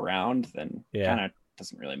hardly around, then yeah, kind of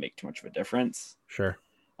doesn't really make too much of a difference. sure.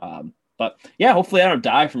 But yeah, hopefully I don't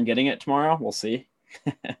die from getting it tomorrow. We'll see.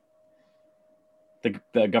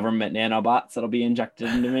 The government nanobots that'll be injected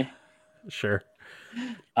into me. Sure.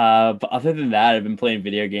 But other than that, I've been playing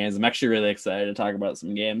video games. I'm actually really excited to talk about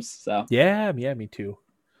some games. So Yeah, me too.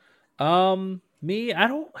 Me, I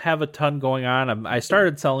don't have a ton going on. I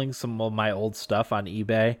started selling some of my old stuff on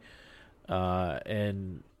eBay,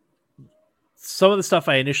 and some of the stuff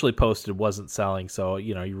I initially posted wasn't selling, so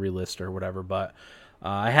you relist or whatever. But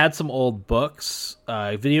I had some old books,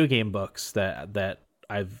 video game books that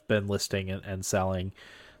I've been listing and selling.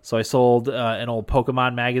 So I sold an old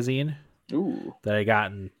Pokemon magazine ooh, that I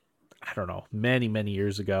got I don't know, many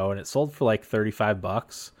years ago, and it sold for like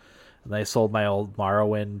 $35. And I sold my old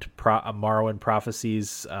Morrowind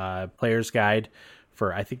Prophecies player's guide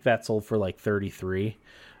for, I think that sold for like 33.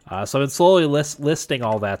 So I've been slowly listing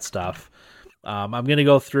all that stuff. I'm going to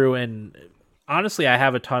go through, and honestly, I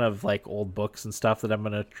have a ton of like old books and stuff that I'm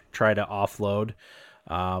going to try to offload.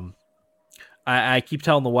 I keep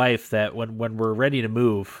telling the wife that when we're ready to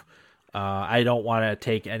move, I don't want to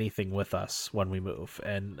take anything with us when we move.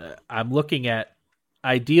 And I'm looking at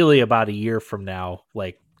ideally about a year from now,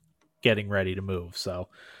 like getting ready to move. So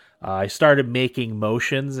I started making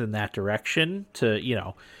motions in that direction to,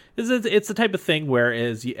 it's the type of thing where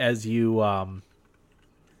as you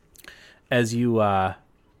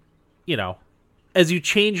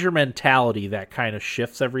change your mentality, that kind of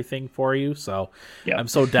shifts everything for you. So yep. I'm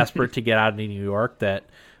so desperate to get out of New York that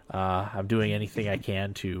I'm doing anything I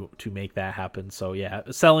can to make that happen. So yeah,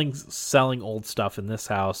 selling old stuff in this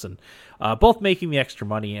house, and both making the extra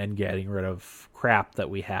money and getting rid of crap that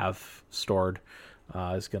we have stored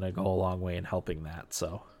is going to go a long way in helping that.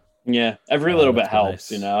 So yeah, every little bit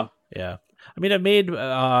helps, nice. Yeah, I mean, I made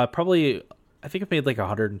probably, I think I've made like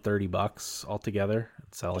 $130 altogether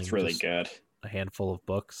selling. That's really good. A handful of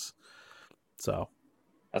books. So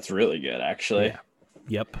that's really good, actually. Yeah.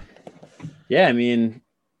 Yep. Yeah, I mean,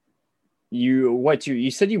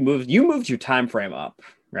 you said you moved your time frame up,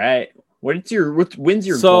 right? When's your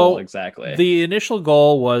goal exactly? The initial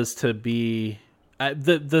goal was to be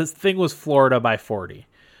the thing was Florida by 40.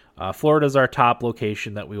 Florida's our top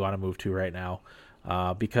location that we want to move to right now,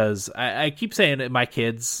 because I keep saying that my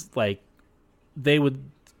kids, like, they would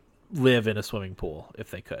live in a swimming pool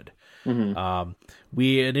if they could. Mm-hmm.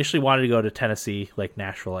 We initially wanted to go to Tennessee, like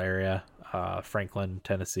Nashville area, Franklin,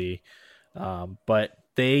 Tennessee, but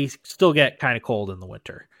they still get kind of cold in the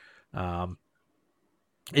winter.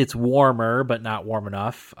 It's warmer, but not warm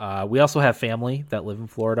enough. We also have family that live in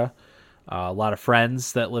Florida, a lot of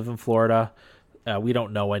friends that live in Florida. We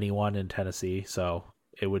don't know anyone in Tennessee, so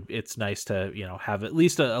it's nice to have at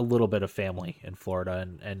least a little bit of family in Florida,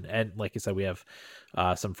 and like I said, we have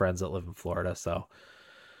some friends that live in Florida, so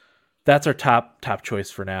that's our top choice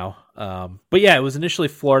for now. But yeah, it was initially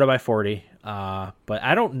Florida by 40. But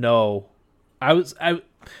I don't know.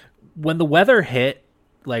 When the weather hit,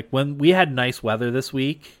 like when we had nice weather this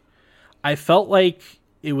week, I felt like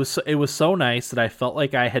it was so nice that I felt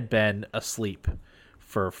like I had been asleep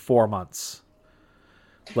for 4 months.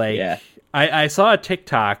 Like, yeah. I saw a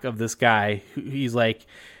TikTok of this guy he's like,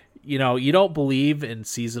 you don't believe in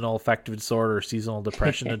seasonal affective disorder or seasonal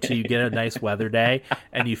depression until you get a nice weather day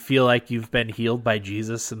and you feel like you've been healed by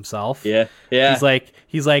Jesus himself. Yeah.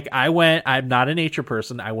 He's like, I'm not a nature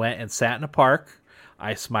person. I went and sat in a park.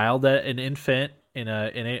 I smiled at an infant in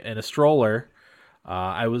a stroller.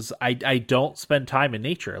 I don't spend time in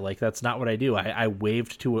nature. Like, that's not what I do.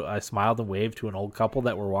 I smiled and waved to an old couple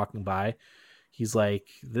that were walking by. He's like,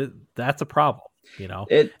 that's a problem.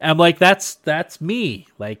 And I'm like, that's me.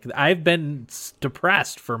 Like, I've been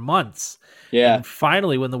depressed for months. Yeah. And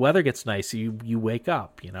finally, when the weather gets nice, you wake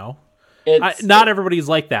up, not everybody's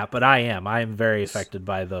like that, but I am very affected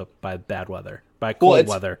by bad weather, by cold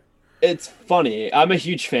weather. It's funny. I'm a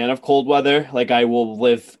huge fan of cold weather. Like, I will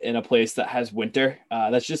live in a place that has winter.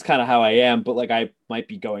 That's just kind of how I am. But like, I might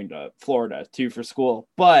be going to Florida too for school.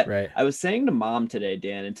 But right. I was saying to Mom today,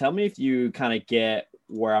 Dan, and tell me if you kind of get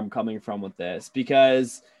where I'm coming from with this,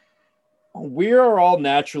 because we are all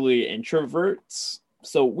naturally introverts.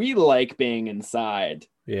 So we like being inside.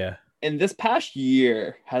 Yeah. And this past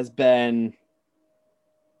year has been,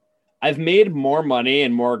 I've made more money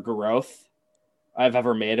and more growth I've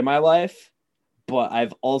ever made in my life, but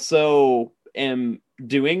I've also am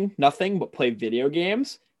doing nothing but play video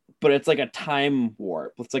games. but it's like a time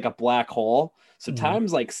warp. It's like a black hole. So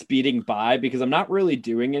time's like speeding by because I'm not really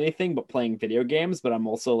doing anything but playing video games, but I'm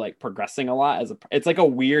also like progressing a lot it's like a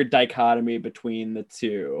weird dichotomy between the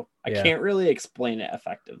two. I can't really explain it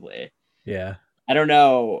effectively. Yeah. I don't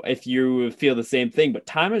know if you feel the same thing, but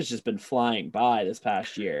time has just been flying by this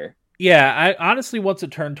past year. Yeah, I honestly, once it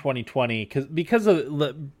turned 2020, because of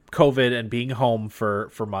COVID and being home for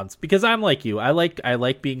months, because I'm like you, I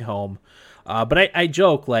like being home, but I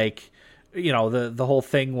joke, like, you know, the whole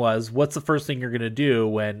thing was, what's the first thing you're gonna do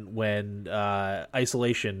when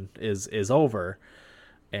isolation is over,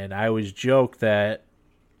 and I always joke that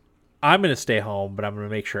I'm gonna stay home, but I'm gonna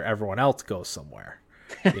make sure everyone else goes somewhere,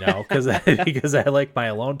 you know, because I like my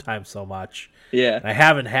alone time so much. Yeah, I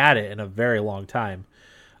haven't had it in a very long time.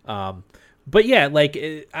 But yeah, like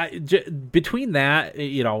between that,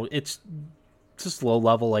 you know, it's just low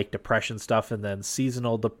level like depression stuff, and then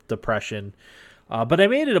seasonal depression. But I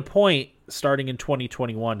made it a point starting in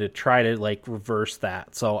 2021 to try to like reverse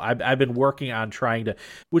that. So I've been working on trying to,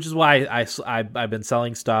 which is why I've been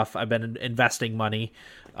selling stuff. I've been investing money.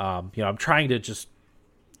 You know, I'm trying to just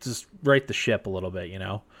right the ship a little bit, you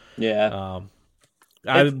know? Yeah.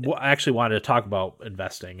 I actually wanted to talk about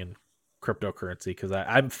investing and cryptocurrency because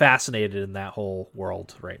I'm fascinated in that whole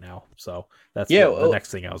world right now. So that's the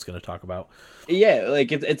next thing I was going to talk about. Yeah,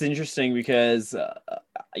 like it's interesting because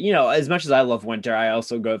you know, as much as I love winter, I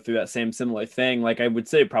also go through that similar thing. Like I would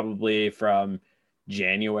say probably from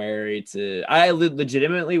January to I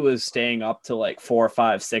legitimately was staying up till like 4,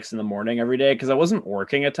 5, 6 in the morning every day because I wasn't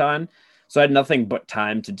working a ton. So I had nothing but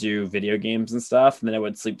time to do video games and stuff. And then I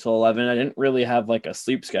would sleep till 11. I didn't really have like a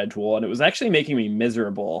sleep schedule. And it was actually making me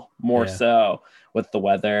miserable more so with the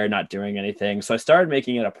weather, not doing anything. So I started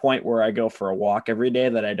making it a point where I go for a walk every day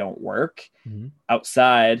that I don't work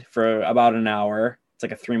outside for about an hour. It's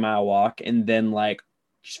like a 3-mile walk. And then like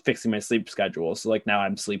just fixing my sleep schedule. So like now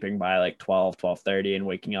I'm sleeping by like 12:30 and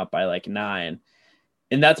waking up by like 9.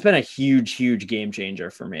 And that's been a huge game changer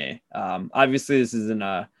for me. Obviously this isn't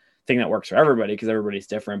a thing that works for everybody because everybody's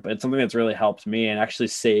different, but it's something that's really helped me and actually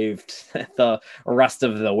saved the rest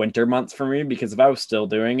of the winter months for me, because if I was still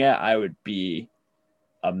doing it, I would be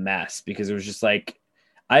a mess because it was just like,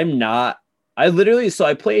 I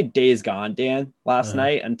played Days Gone, Dan, last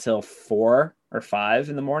night until 4 or 5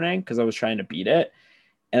 in the morning because I was trying to beat it.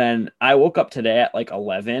 And then I woke up today at like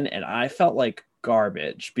 11 and I felt like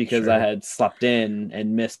garbage because I had slept in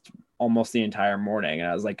and missed almost the entire morning. And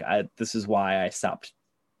I was like, this is why I stopped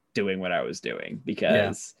doing what I was doing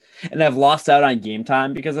because and I've lost out on game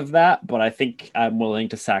time because of that, but I think I'm willing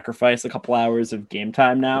to sacrifice a couple hours of game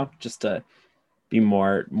time now just to be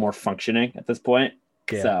more functioning at this point.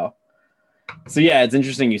 So yeah, it's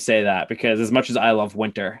interesting you say that because as much as I love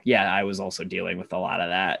winter, I was also dealing with a lot of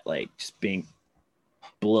that, like just being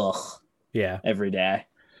every day.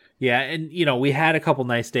 And you know, we had a couple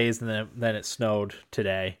nice days and then it snowed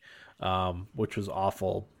today, which was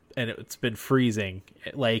awful. And it's been freezing.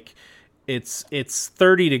 Like it's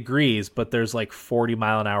 30 degrees, but there's like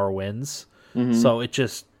 40-mile-an-hour winds. So it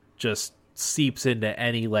just seeps into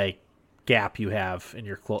any like gap you have in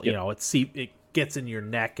your clothes. You know, it gets in your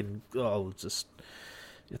neck and it's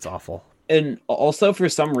awful. And also for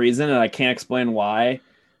some reason, and I can't explain why,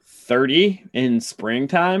 30 in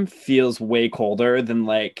springtime feels way colder than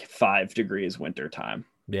like 5 degrees wintertime.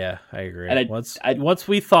 Yeah, I agree. And once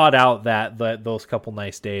we thought out that those couple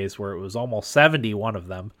nice days where it was almost 70, one of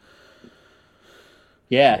them.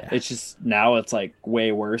 Yeah, it's just now it's like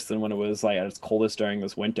way worse than when it was like at its coldest during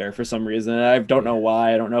this winter for some reason. I don't know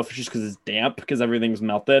why. I don't know if it's just because it's damp because everything's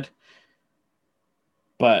melted.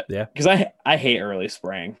 But because I hate early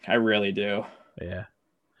spring. I really do. Yeah.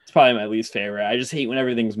 It's probably my least favorite. I just hate when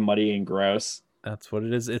everything's muddy and gross. That's what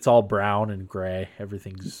it is. It's all brown and gray.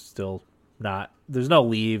 Everything's still there's no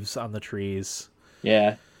leaves on the trees.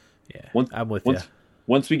 Yeah. I'm with you.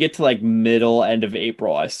 Once we get to like end of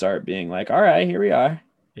April, I start being like, all right, here we are.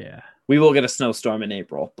 Yeah. We will get a snowstorm in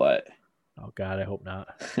April, but oh God, I hope not.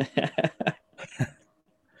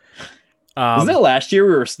 Wasn't it last year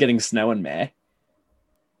we were getting snow in May?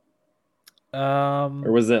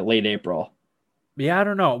 Or was it late April? Yeah, I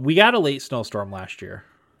don't know. We got a late snowstorm last year.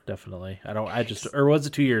 Definitely. Or was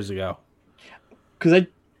it 2 years ago? Because I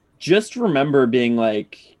just remember being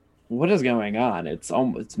like, what is going on? It's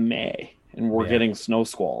May and we're getting snow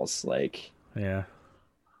squalls. Like, it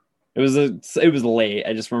was late.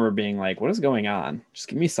 I just remember being like, what is going on? Just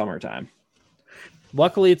give me summertime.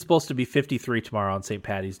 Luckily, it's supposed to be 53 tomorrow on St.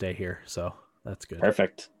 Patty's Day here, so that's good.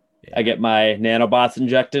 Perfect. I get my nanobots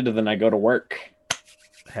injected and then I go to work.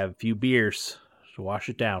 Have a few beers to wash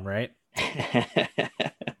it down, right?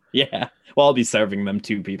 Yeah. Well, I'll be serving them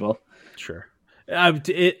 2 people. Sure.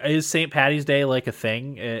 Is St. Patty's Day like a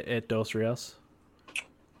thing at Dos Rios?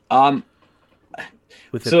 Um,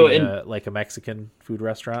 With it so being in like a Mexican food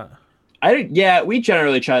restaurant? yeah, we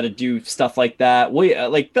generally try to do stuff like that. We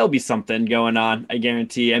like there'll be something going on, I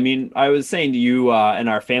guarantee. I mean, I was saying to you in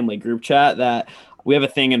our family group chat that we have a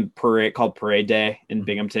thing in parade called Parade Day in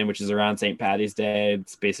Binghamton, which is around St. Patty's Day.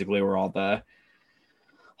 It's basically where all the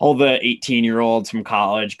 18-year-olds from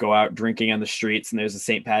college go out drinking on the streets, and there's a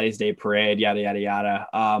St. Patty's Day parade, yada yada yada.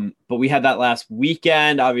 But we had that last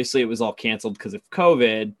weekend. Obviously, it was all canceled because of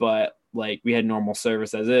COVID, but like we had normal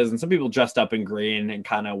service as is, and some people dressed up in green and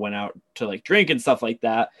kind of went out to like drink and stuff like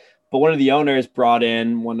that. But one of the owners brought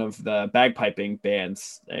in one of the bagpiping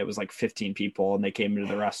bands. It was like 15 people, and they came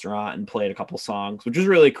into the restaurant and played a couple songs, which was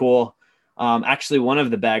really cool. Actually, one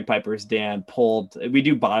of the bagpipers, Dan, we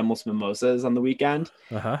do bottomless mimosas on the weekend.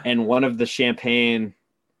 Uh-huh. And one of the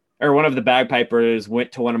bagpipers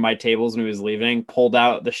went to one of my tables when he was leaving, pulled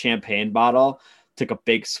out the champagne bottle, took a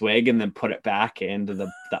big swig, and then put it back into the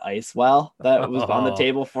ice well that was on the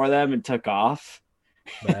table for them and took off.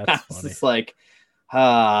 That's It's funny. just like,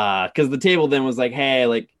 because the table then was like, hey,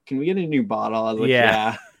 like, can we get a new bottle? I was like,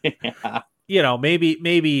 yeah. You know,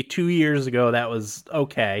 maybe 2 years ago that was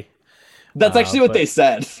okay. That's actually what they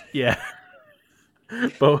said. Yeah.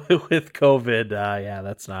 But with COVID,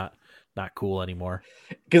 that's not cool anymore.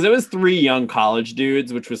 Because it was 3 young college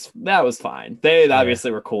dudes, that was fine. They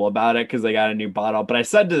obviously were cool about it because they got a new bottle. But I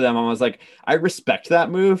said to them, I was like, I respect that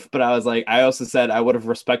move. But I was like, I also said I would have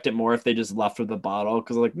respected more if they just left with the bottle.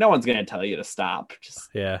 Because like, no one's going to tell you to stop. Just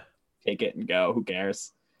take it and go. Who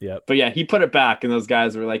cares? Yeah. But yeah, he put it back. And those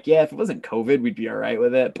guys were like, yeah, if it wasn't COVID, we'd be all right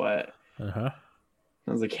with it. But I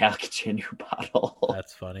was like, yeah, I'll get you a new bottle.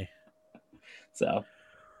 That's funny. So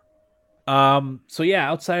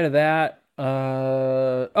yeah, outside of that,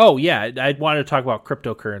 I wanted to talk about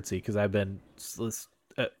cryptocurrency because I've been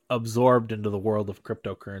absorbed into the world of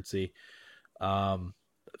cryptocurrency.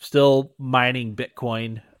 Still mining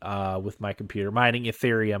Bitcoin with my computer, mining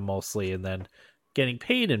Ethereum mostly, and then getting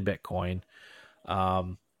paid in Bitcoin.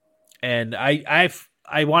 And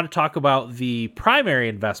I want to talk about the primary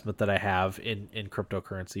investment that I have in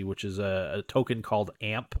cryptocurrency, which is a token called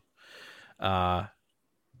AMP.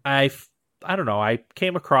 I don't know. I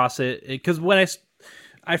came across it because when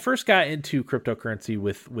I first got into cryptocurrency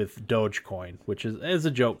with Dogecoin, which is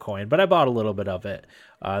a joke coin, but I bought a little bit of it,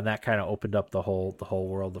 and that kind of opened up the whole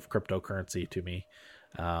world of cryptocurrency to me.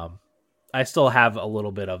 I still have a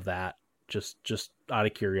little bit of that, just out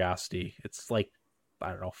of curiosity. It's like, I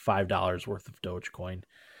don't know, $5 worth of Dogecoin.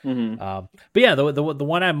 Mm-hmm. But yeah, the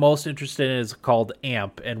one I'm most interested in is called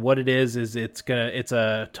AMP, and what it is it's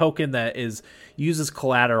a token that uses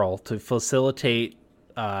collateral to facilitate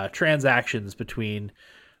transactions between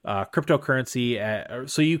cryptocurrency.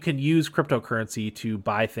 So you can use cryptocurrency to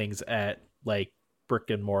buy things at like brick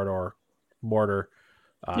and mortar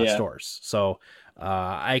stores. So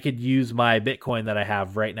I could use my Bitcoin that I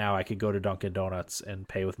have right now. I could go to Dunkin' Donuts and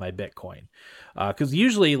pay with my Bitcoin. Because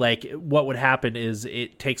usually, like, what would happen is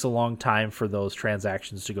it takes a long time for those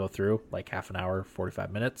transactions to go through, like half an hour,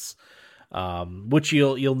 45 minutes. Which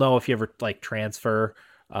you'll know if you ever like transfer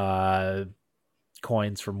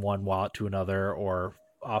coins from one wallet to another or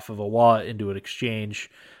off of a wallet into an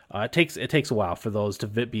exchange. It takes a while for those to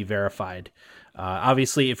be verified.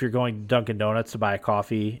 Obviously, if you're going to Dunkin' Donuts to buy a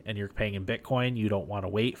coffee and you're paying in Bitcoin, you don't want to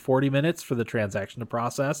wait 40 minutes for the transaction to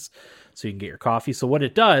process so you can get your coffee. So what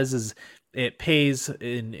it does is it pays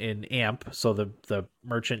in AMP, so the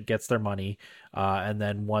merchant gets their money, and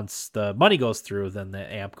then once the money goes through, then the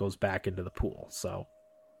AMP goes back into the pool. So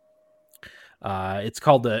it's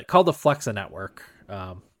called the Flexa network.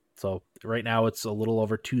 So right now it's a little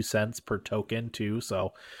over 2 cents per token too.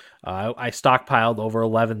 So I stockpiled over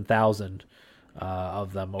 11,000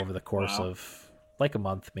 of them over the course of like a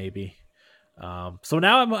month maybe. So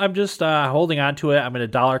now I'm just holding on to it. I'm at a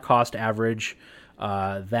dollar cost average.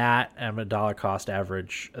 That I'm a dollar cost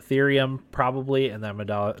average Ethereum probably, and then I'm a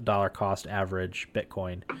dollar cost average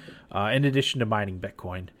Bitcoin. In addition to mining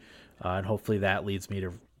Bitcoin, and hopefully that leads me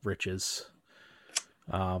to riches.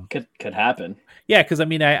 Could happen. Yeah, because I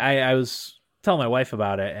mean, I was telling my wife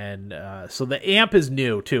about it, and so the AMP is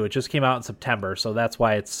new too. It just came out in September, so that's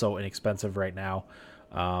why it's so inexpensive right now.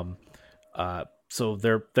 So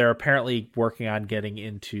they're apparently working on getting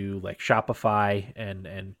into like Shopify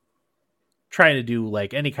and trying to do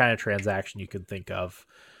like any kind of transaction you can think of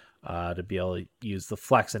to be able to use the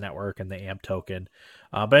Flexa network and the AMP token.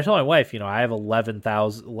 But I told my wife, I have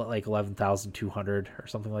 11,200 or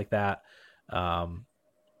something like that.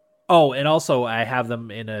 Oh, and also I have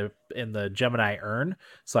them in the Gemini Earn,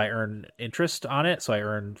 so I earn interest on it. So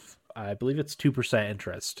I believe it's 2%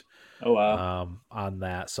 interest. Oh wow. On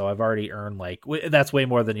that. So I've already earned like that's way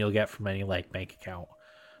more than you'll get from any like bank account.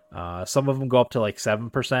 Some of them go up to like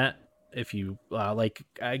 7% if you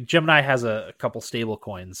Gemini has a couple stable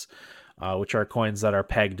coins, which are coins that are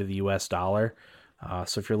pegged to the US dollar.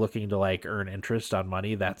 So if you're looking to like earn interest on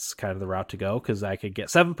money, that's kind of the route to go, because I could get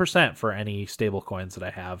 7% for any stable coins that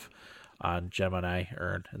I have on Gemini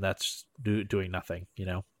Earn, and that's doing nothing,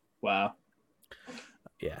 Wow.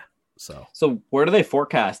 Yeah. So where do they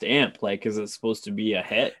forecast AMP? Like, is it supposed to be a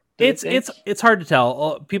hit? It's hard to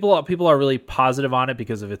tell. People are really positive on it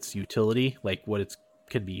because of its utility, like what it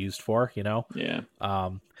can be used for. Yeah.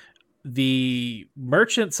 The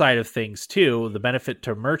merchant side of things too, the benefit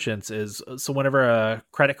to merchants is, so whenever a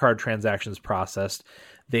credit card transaction is processed,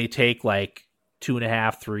 they take like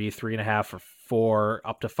 2.5, 3.5, or 4,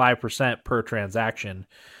 up to 5% per transaction.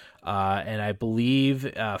 And I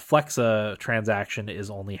believe Flexa transaction is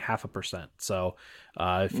only 0.5%. So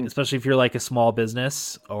especially if you're like a small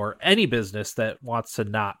business or any business that wants to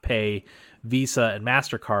not pay Visa and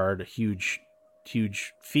MasterCard huge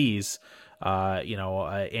fees,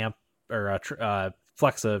 AMP or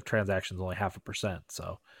Flexa transactions only 0.5%.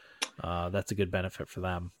 So that's a good benefit for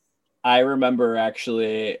them. I remember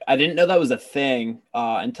actually, I didn't know that was a thing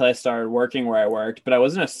until I started working where I worked, but I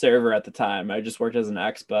wasn't a server at the time. I just worked as an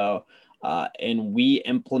expo, and we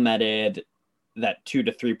implemented that 2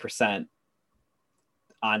 to 3%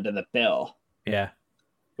 onto the bill. Yeah.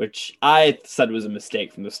 Which I said was a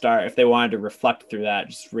mistake from the start. If they wanted to reflect through that,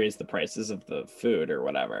 just raise the prices of the food or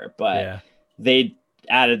whatever. But they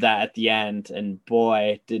added that at the end, and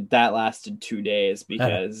boy, did that lasted 2 days,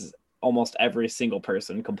 because almost every single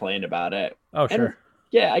person complained about it. Oh, sure. And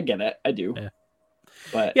yeah, I get it. I do. Yeah.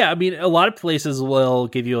 But yeah, I mean, a lot of places will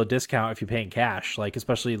give you a discount if you pay in cash, like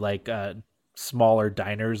especially like smaller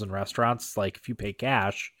diners and restaurants. Like if you pay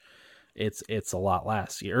cash, it's a lot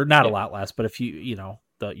less, or not a lot less, but if you you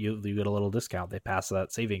get a little discount, they pass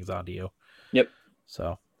that savings on to you. Yep.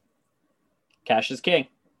 So cash is king.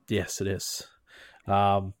 Yes, it is.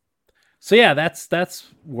 So yeah, that's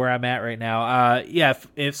where I'm at right now.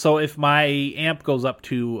 If my AMP goes up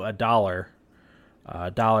to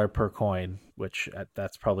 $1 per coin, which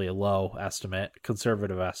that's probably a low estimate,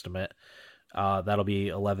 conservative estimate, that'll be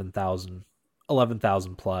 11,000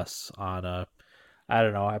 plus on a, I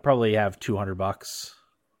don't know, I probably have $200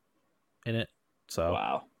 in it. So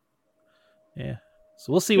wow. Yeah.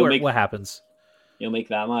 So we'll see what happens. You'll make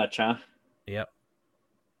that much, huh? Yep.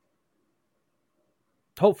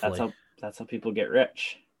 Hopefully. That's how people get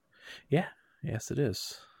rich. Yeah. Yes, it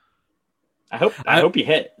is. I hope you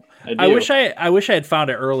hit. I wish I had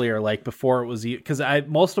found it earlier, like before it was, because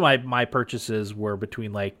most of my purchases were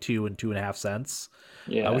between like 2 and 2.5 cents.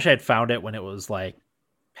 Yeah. I wish I had found it when it was like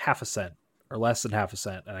 0.5 cent or less than 0.5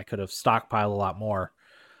 cent, and I could have stockpiled a lot more.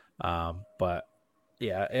 But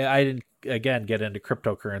yeah, I didn't again get into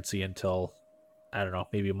cryptocurrency until, I don't know,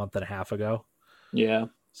 maybe a month and a half ago. Yeah.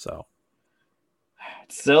 So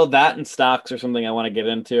still, that and stocks are something I want to get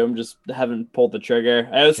into. I'm just haven't pulled the trigger.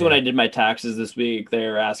 I also, when I did my taxes this week, they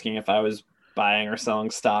were asking if I was buying or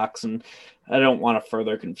selling stocks, and I don't want to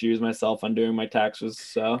further confuse myself on doing my taxes.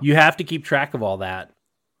 So you have to keep track of all that.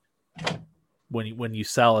 When you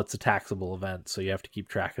sell, it's a taxable event, so you have to keep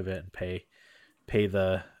track of it and pay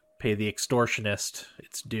the extortionist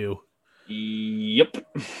its due. Yep.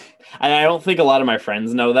 And I don't think a lot of my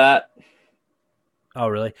friends know that. Oh,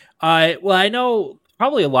 really? Well, I know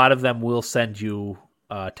probably a lot of them will send you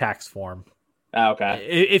a tax form. Okay.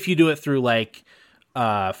 If you do it through like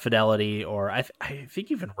Fidelity, or I think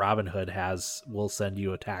even Robinhood will send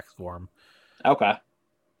you a tax form. Okay.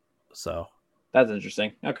 So that's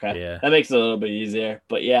interesting. Okay. Yeah. That makes it a little bit easier.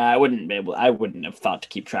 But yeah, I wouldn't have thought to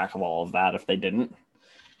keep track of all of that if they didn't.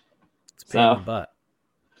 It's a pain in the butt.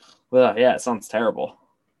 Well, yeah, it sounds terrible.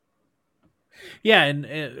 Yeah,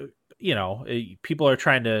 and people are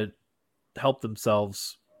trying to help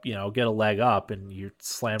themselves, get a leg up, and you're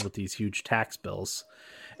slammed with these huge tax bills.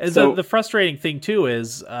 And so the frustrating thing too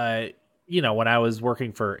is, when I was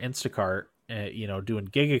working for Instacart, doing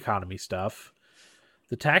gig economy stuff,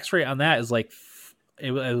 the tax rate on that is like,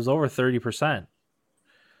 it was over 30%.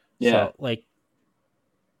 Yeah. So like,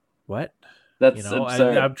 what? That's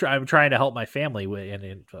absurd. I'm trying to help my family, and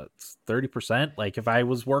it's 30%. Like if I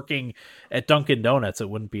was working at Dunkin' Donuts, it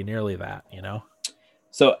wouldn't be nearly that,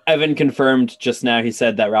 So Evan confirmed just now. He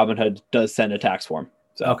said that Robinhood does send a tax form.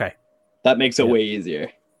 So okay, that makes it way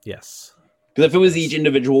easier. Yes. Because if it was each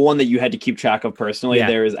individual one that you had to keep track of personally, Yeah.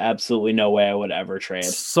 there is absolutely no way I would ever trade.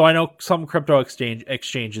 So I know some crypto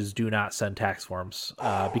exchanges do not send tax forms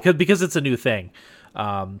because it's a new thing.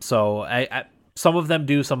 So I some of them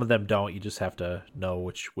do, some of them don't. You just have to know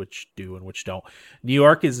which do and which don't. New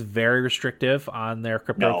York is very restrictive on their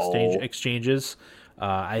crypto exchanges.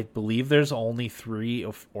 I believe there's only 3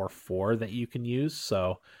 or 4 that you can use.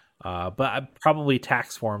 So, but probably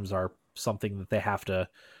tax forms are something that they have to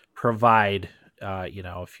provide.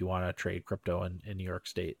 If you want to trade crypto in New York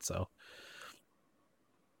State. So.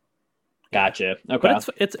 Gotcha. Okay, but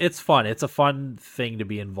it's fun. It's a fun thing to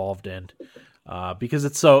be involved in, because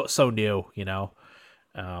it's so new.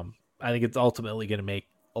 I think it's ultimately going to make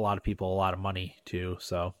a lot of people a lot of money too.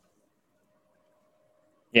 So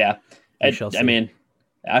yeah, I mean,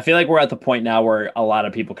 I feel like we're at the point now where a lot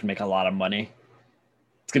of people can make a lot of money.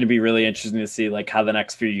 It's going to be really interesting to see like how the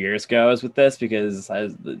next few years goes with this, because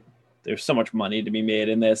there's so much money to be made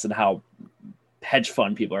in this, and how hedge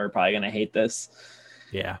fund people are probably going to hate this.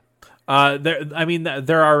 Yeah.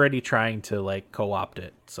 They're already trying to like co-opt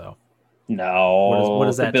it. So no, what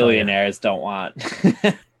does that the billionaires don't want?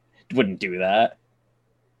 Wouldn't do that.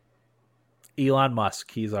 Elon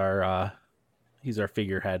Musk, he's our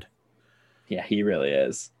figurehead. Yeah, he really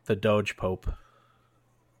is. The Doge Pope.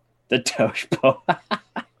 The Doge Pope.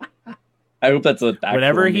 I hope that's a.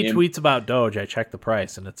 Whenever he tweets about Doge, I check the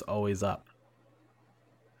price, and it's always up.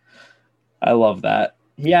 I love that.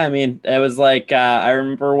 Yeah, I mean, it was like I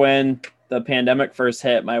remember when the pandemic first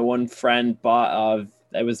hit, my one friend bought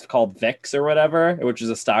it was called VIX or whatever, which is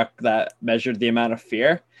a stock that measured the amount of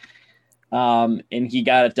fear. And he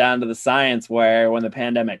got it down to the science where when the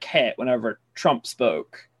pandemic hit, whenever Trump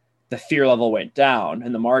spoke, the fear level went down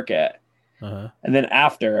in the market. Uh-huh. And then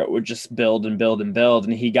after, it would just build and build and build.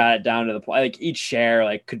 And he got it down to the point, like each share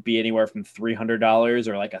like could be anywhere from $300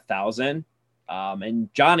 or like $1,000.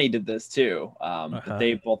 And Johnny did this too. But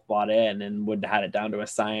they both bought in and had it down to a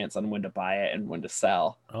science on when to buy it and when to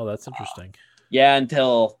sell. Oh, that's interesting. Yeah,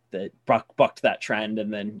 until it bucked that trend,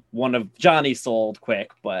 and then one of Johnny sold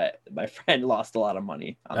quick, but my friend lost a lot of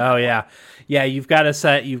money. Oh yeah, yeah. You've got to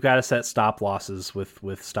set stop losses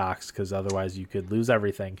with stocks, because otherwise you could lose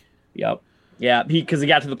everything. Yep. Yeah, because he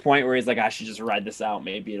got to the point where he's like, I should just ride this out.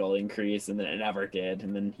 Maybe it'll increase, and then it never did,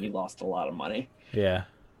 and then he lost a lot of money. Yeah.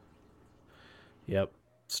 Yep.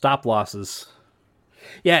 Stop losses.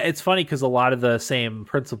 Yeah, it's funny because a lot of the same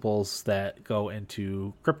principles that go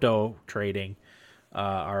into crypto trading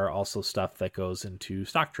are also stuff that goes into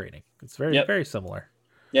stock trading. It's very, very similar.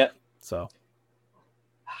 Yep. So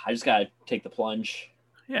I just got to take the plunge.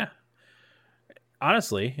 Yeah.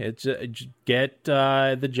 Honestly, get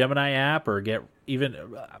the Gemini app, or get even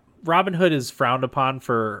Robinhood is frowned upon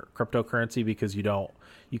for cryptocurrency because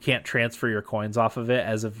you can't transfer your coins off of it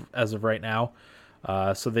as of right now.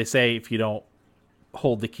 So they say if you don't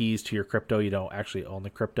hold the keys to your crypto, you don't actually own the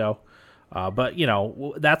crypto. But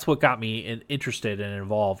that's what got me interested and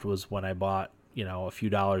involved, was when I bought a few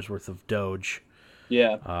dollars worth of Doge.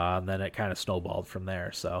 Yeah. And then it kind of snowballed from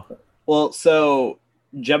there. So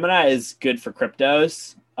Gemini is good for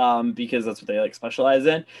cryptos, because that's what they like specialize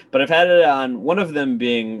in. But I've had it on, one of them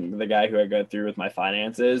being the guy who I go through with my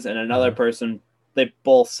finances, and another person. They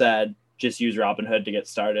both said just use Robinhood to get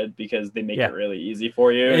started, because they make it really easy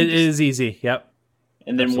for you. It is easy. Yep.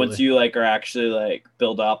 And then once you are actually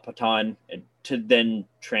build up a ton, to then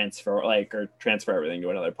transfer everything to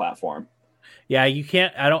another platform. Yeah, you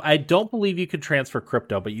can't. I don't believe you can transfer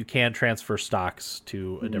crypto, but you can transfer stocks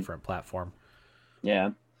to a different platform.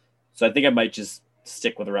 Yeah. So I think I might just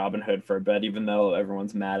stick with Robinhood for a bit, even though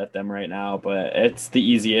everyone's mad at them right now. But it's the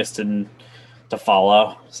easiest to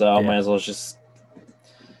follow. So I might as well just.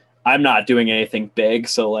 I'm not doing anything big,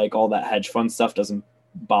 so all that hedge fund stuff doesn't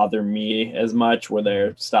bother me as much where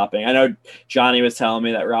they're stopping. I know Johnny was telling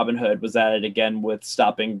me that Robinhood was at it again with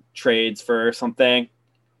stopping trades for something,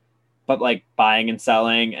 but buying and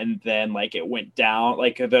selling, and then it went down,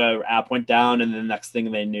 the app went down, and the next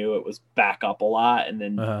thing they knew it was back up a lot, and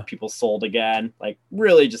then people sold again,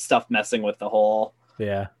 really just stuff messing with the whole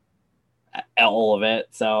all of it.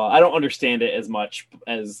 So I don't understand it as much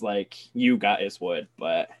as you guys would,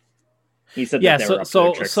 but he said that they were up to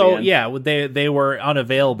their tricks again. They were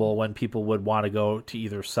unavailable when people would want to go to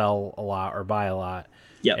either sell a lot or buy a lot.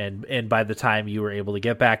 Yep. And by the time you were able to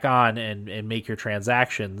get back on and make your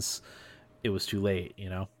transactions, it was too late,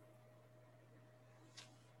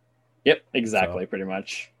 Yep, exactly, pretty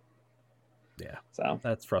much. Yeah. So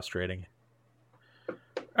that's frustrating. All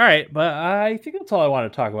right, but I think that's all I want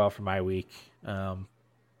to talk about for my week.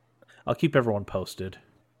 I'll keep everyone posted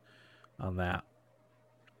on that.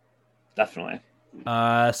 Definitely.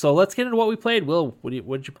 So let's get into what we played. Will, what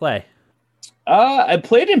did you play? I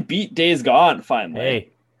played and beat Days Gone finally. Hey,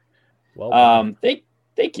 well done.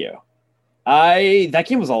 Thank you. That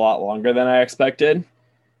game was a lot longer than I expected.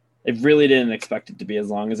 I really didn't expect it to be as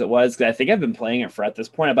long as it was, because I think I've been playing it for at this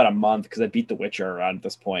point about a month, because I beat The Witcher around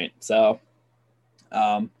this point. So,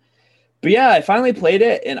 but yeah, I finally played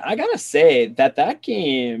it, and I gotta say that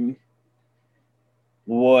game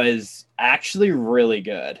was actually really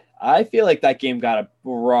good. I feel like that game got a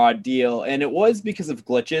raw deal, and it was because of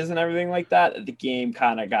glitches and everything like that. The game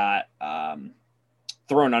kind of got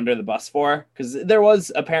thrown under the bus for, because there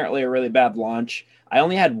was apparently a really bad launch. I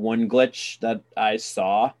only had one glitch that I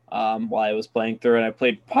saw while I was playing through, and I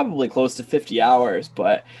played probably close to 50 hours,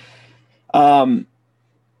 but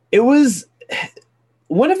it was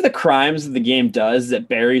one of the crimes the game does that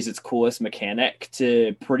buries its coolest mechanic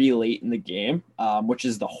to pretty late in the game, which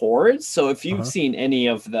is the hordes. So if you've seen any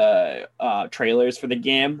of the trailers for the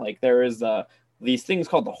game, like there is these things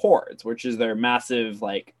called the hordes, which is their massive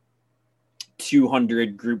like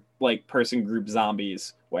 200 group like person group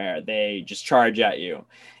zombies where they just charge at you.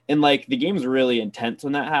 And like the game's really intense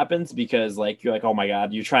when that happens, because like you're like, oh my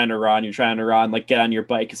god, you're trying to run, like get on your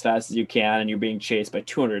bike as fast as you can, and you're being chased by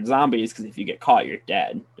 200 zombies, because if you get caught, you're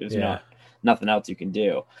dead. There's nothing else you can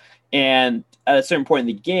do. And at a certain point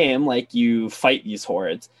in the game, like you fight these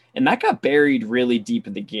hordes, and that got buried really deep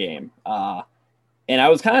in the game. And I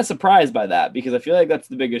was kind of surprised by that, because I feel like that's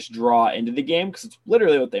the biggest draw into the game, because it's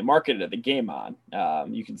literally what they marketed the game on.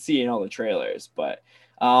 You can see in all the trailers, but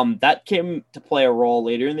that came to play a role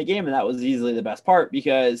later in the game, and that was easily the best part,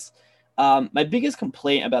 because my biggest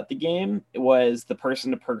complaint about the game was the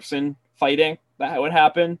person-to-person fighting that would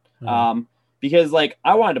happen. Because like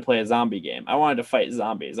I wanted to play a zombie game. I wanted to fight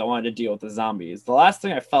zombies. I wanted to deal with the zombies. The last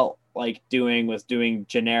thing I felt like doing was doing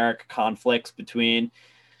generic conflicts between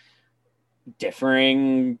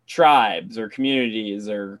differing tribes or communities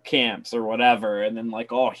or camps or whatever, and then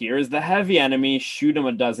like, oh, here's the heavy enemy, shoot him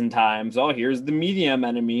a dozen times. Oh, here's the medium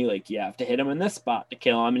enemy, like you have to hit him in this spot to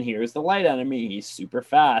kill him, and here's the light enemy, he's super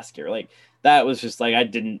fast. You're like, that was just like, I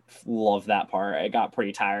didn't love that part. It got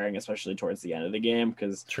pretty tiring, especially towards the end of the game,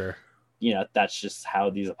 because that's just how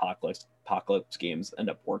these apocalypse games end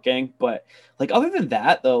up working. But like other than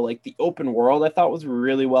that though, like the open world I thought was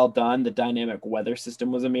really well done. The dynamic weather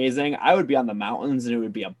system was amazing. I would be on the mountains and it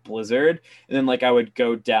would be a blizzard, and then like I would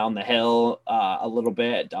go down the hill a little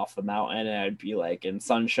bit off the mountain, and I'd be like in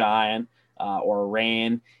sunshine or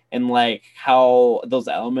rain, and like how those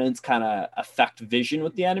elements kind of affect vision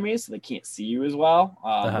with the enemies, so they can't see you as well,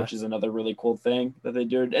 which is another really cool thing that they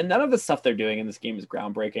do. And none of the stuff they're doing in this game is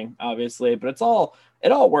groundbreaking, obviously, but it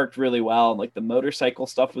all worked really well. And like the motorcycle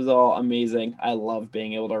stuff was all amazing. I love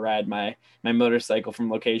being able to ride my motorcycle from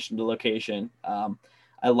location to location.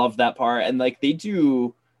 I love that part. And like they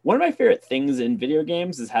do, one of my favorite things in video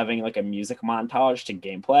games is having like a music montage to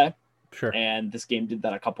gameplay. Sure. And this game did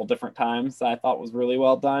that a couple different times that I thought was really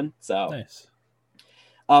well done. So nice.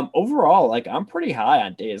 Overall, like I'm pretty high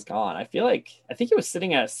on Days Gone. I think it was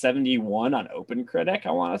sitting at a 71 on OpenCritic,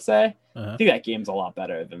 I want to say. I think that game's a lot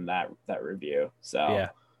better than that review. So yeah,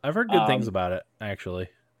 I've heard good things about it, actually.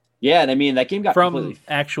 Yeah, and I mean that game got from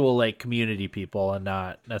actual like community people and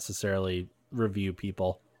not necessarily review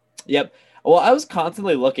people. Yep. Well, I was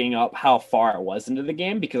constantly looking up how far it was into the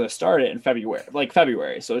game, because I started in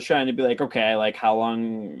February. So I was trying to be like, okay, like how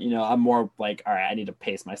long, I'm more like, all right, I need to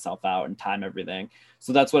pace myself out and time everything.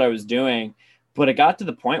 So that's what I was doing. But it got to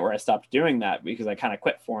the point where I stopped doing that, because I kind of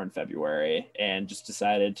quit in February and just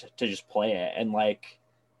decided to just play it. And like,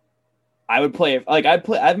 I would play, like I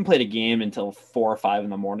haven't played a game until 4 or 5 in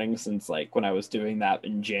the morning since like when I was doing that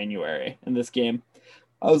in January in this game.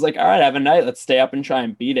 I was like, all right, have a night. Let's stay up and try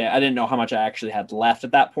and beat it. I didn't know how much I actually had left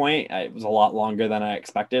at that point. It was a lot longer than I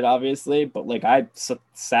expected, obviously. But like I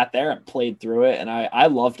sat there and played through it, and I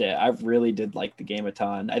loved it. I really did like the game a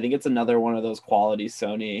ton. I think it's another one of those quality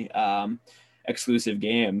Sony exclusive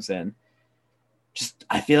games. And just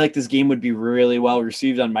I feel like this game would be really well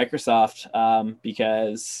received on Microsoft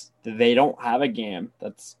because they don't have a game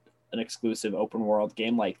that's an exclusive open world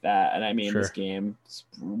game like that. And I mean, This game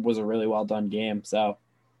was a really well done game. So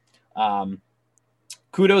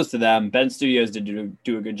kudos to them. Bend Studios did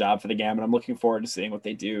do a good job for the game, and I'm looking forward to seeing what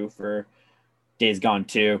they do for Days Gone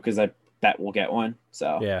 2, because I bet we'll get one.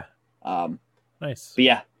 So yeah, nice. But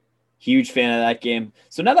yeah, huge fan of that game.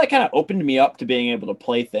 So now that kind of opened me up to being able to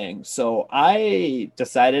play things. So I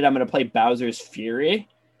decided I'm going to play Bowser's Fury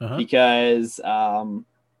because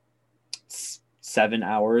 7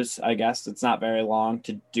 hours, I guess. It's not very long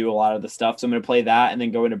to do a lot of the stuff. So I'm going to play that and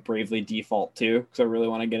then go into Bravely Default 2 because I really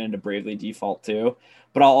want to get into Bravely Default 2.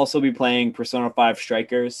 But I'll also be playing Persona 5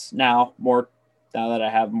 Strikers now that I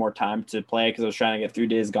have more time to play because I was trying to get through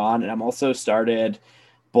Days Gone. And I'm also started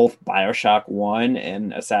both BioShock 1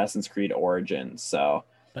 and Assassin's Creed Origins. So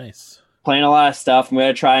nice. Playing a lot of stuff. I'm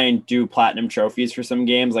going to try and do platinum trophies for some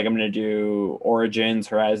games. Like I'm going to do Origins,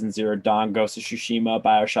 Horizon Zero Dawn, Ghost of Tsushima,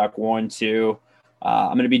 BioShock 1, 2.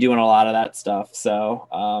 I'm going to be doing a lot of that stuff. So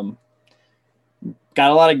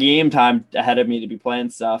got a lot of game time ahead of me to be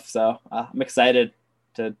playing stuff. So I'm excited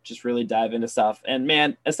to just really dive into stuff. And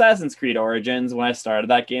man, Assassin's Creed Origins, when I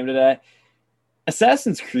started that game today,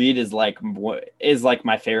 Assassin's Creed is like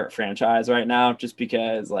my favorite franchise right now, just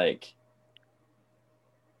because like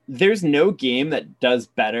there's no game that does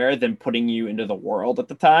better than putting you into the world at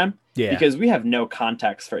the time. Yeah. Because we have no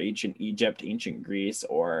context for ancient Egypt, ancient Greece,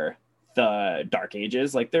 or the Dark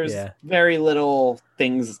Ages. Like there's very little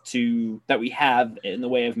things that we have in the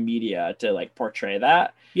way of media to like portray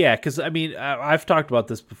that. Yeah, because I mean, I've talked about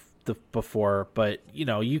this before, but you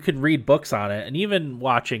know, you can read books on it, and even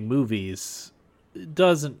watching movies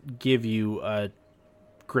doesn't give you a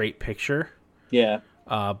great picture. Yeah.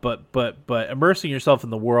 But immersing yourself in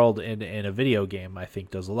the world in a video game, I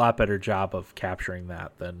think, does a lot better job of capturing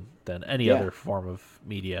that than any other form of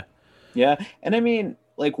media. Yeah, and I mean,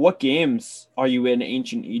 like, what games are you in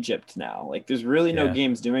ancient Egypt now? Like, there's really no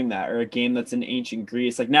games doing that, or a game that's in ancient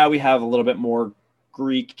Greece. Like, now we have a little bit more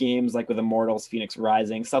Greek games, like with Immortals, Phoenix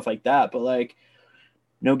Rising, stuff like that. But like,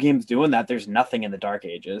 no games doing that. There's nothing in the Dark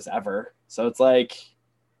Ages ever. So it's like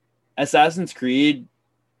Assassin's Creed.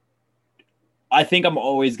 I think I'm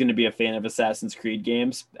always going to be a fan of Assassin's Creed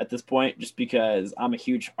games at this point, just because I'm a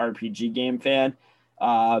huge RPG game fan.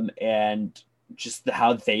 And just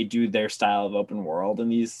how they do their style of open world in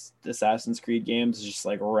these Assassin's Creed games is just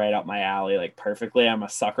like right up my alley, like perfectly. I'm a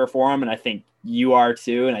sucker for them. And I think you are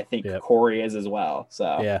too. And I think Corey is as well.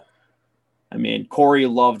 So, yeah, I mean, Corey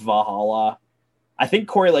loved Valhalla. I think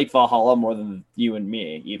Corey liked Valhalla more than you and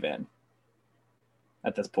me, even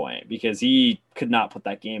at this point, because he could not put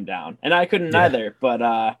that game down, and I couldn't either.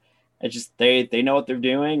 But it's just they know what they're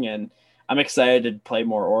doing, and I'm excited to play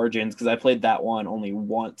more Origins because I played that one only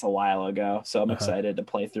once a while ago, so I'm excited to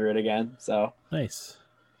play through it again. So nice.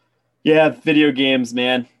 Yeah, video games,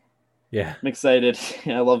 man. Yeah, I'm excited.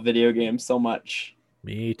 I love video games so much.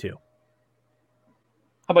 Me too.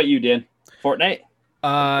 How about you, Dan? Fortnite?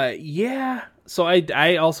 Yeah. So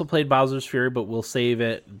I also played Bowser's Fury, but we'll save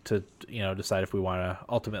it to decide if we want to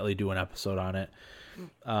ultimately do an episode on it.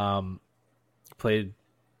 Played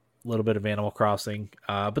a little bit of Animal Crossing,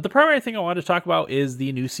 but the primary thing I wanted to talk about is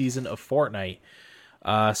the new season of Fortnite.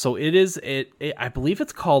 So I believe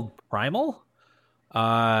it's called Primal,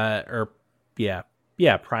 Primal.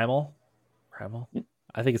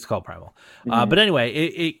 I think it's called Primal. But anyway,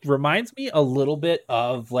 it reminds me a little bit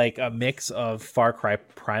of like a mix of Far Cry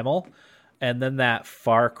Primal and then that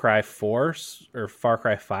Far Cry 4 or Far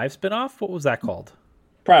Cry 5 spinoff. What was that called?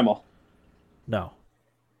 Primal. No.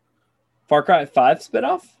 Far Cry 5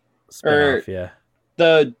 spinoff? Yeah.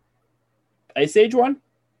 The Ice Age one?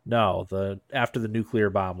 No, after the nuclear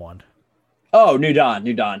bomb one. Oh, New Dawn,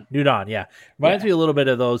 yeah. Reminds me a little bit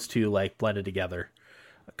of those two like blended together.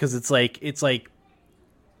 Because it's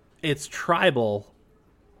tribal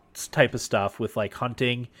type of stuff with like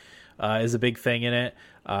hunting is a big thing in it,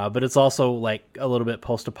 but it's also like a little bit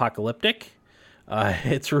post-apocalyptic.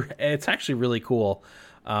 It's actually really cool.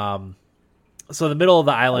 So the middle of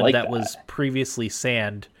the island that was previously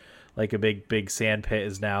sand, like a big sand pit,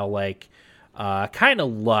 is now like kind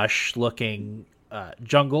of lush looking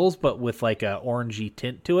jungles, but with like a orangey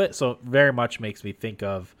tint to it. So it very much makes me think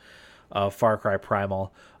of Far Cry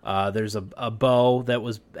Primal. There's a bow that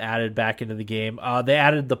was added back into the game. They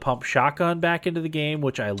added the pump shotgun back into the game,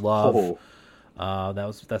 which I love.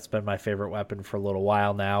 That's been my favorite weapon for a little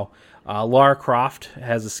while now. Lara Croft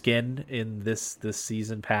has a skin in this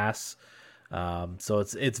season pass. So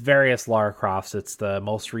it's various Lara Crofts. It's the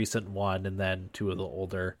most recent one, and then two of the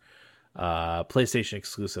older PlayStation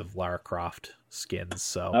exclusive Lara Croft skins.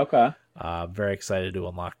 So very excited to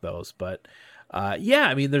unlock those. But I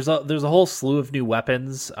mean, there's a whole slew of new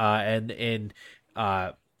weapons, and in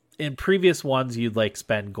previous ones you'd like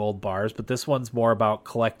spend gold bars, but this one's more about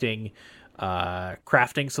collecting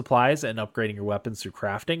crafting supplies and upgrading your weapons through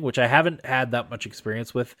crafting, which I haven't had that much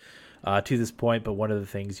experience with to this point. But one of the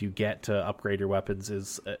things you get to upgrade your weapons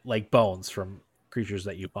is like bones from creatures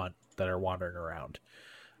that you hunt that are wandering around.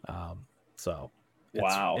 So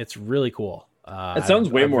it's really cool. It sounds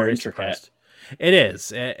way more intricate. Surprised. It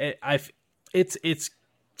is. It's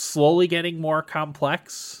slowly getting more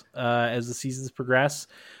complex as the seasons progress.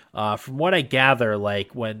 From what I gather,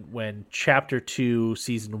 like when Chapter 2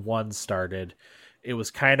 Season 1 started, it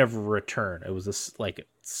was kind of a return. It was this like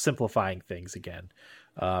simplifying things again.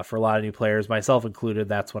 For a lot of new players, myself included,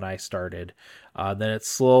 that's when I started. Then it's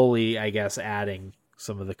slowly, I guess, adding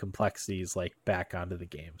some of the complexities like back onto the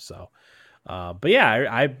game. So, but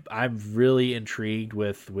yeah, I'm really intrigued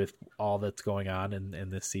with all that's going on in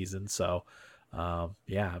this season. So,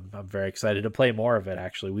 yeah, I'm very excited to play more of it.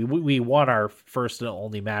 Actually, we won our first and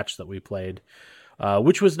only match that we played,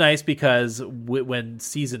 which was nice because when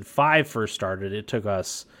Season 5 first started, it took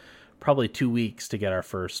us probably 2 weeks to get our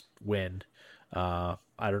first win.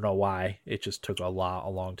 I don't know why. It just took a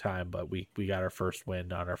long time, but we got our first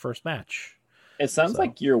win on our first match. It sounds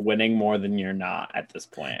like you're winning more than you're not at this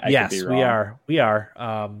point. Yes, we are,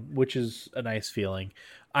 which is a nice feeling.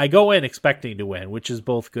 I go in expecting to win, which is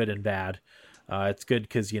both good and bad. It's good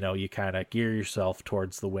because, you kind of gear yourself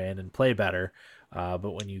towards the win and play better.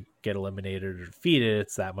 But when you get eliminated or defeated,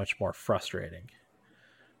 it's that much more frustrating.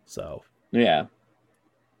 So, yeah.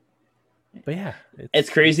 But yeah, it's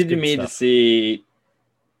crazy to me to see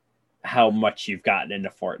how much you've gotten into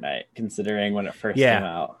Fortnite, considering when it first came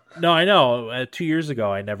out. No, I know. 2 years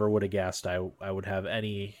ago, I never would have guessed I would have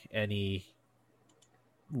any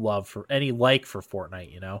love for for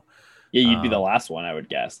Fortnite. Yeah, you'd be the last one, I would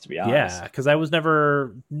guess, to be honest. Yeah, because I was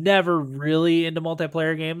never really into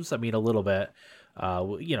multiplayer games. I mean, a little bit.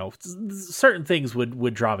 Certain things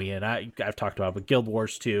would draw me in. I've talked about it, but Guild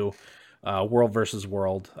Wars 2, World versus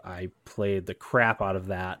World, I played the crap out of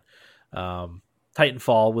that.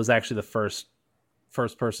 Titanfall was actually the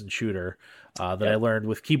first person shooter that I learned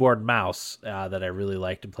with keyboard and mouse that I really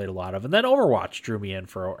liked and played a lot of. And then Overwatch drew me in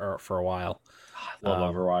for a while. I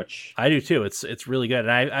love Overwatch. I do too. It's really good.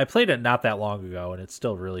 And I played it not that long ago, and it's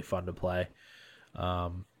still really fun to play.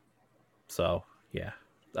 So yeah.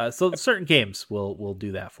 So certain games will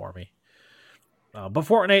do that for me. But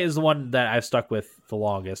Fortnite is the one that I've stuck with the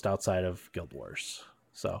longest outside of Guild Wars.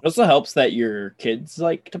 So it also helps that your kids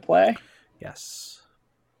like to play. Yes,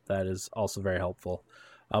 that is also very helpful.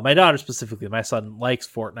 My daughter specifically, my son likes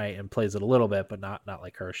Fortnite and plays it a little bit, but not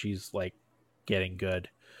like her. She's like getting good.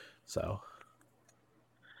 So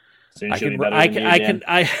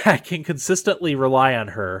I can consistently rely on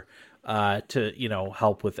her to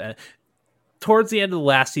help with that. Towards the end of the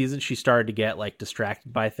last season, she started to get like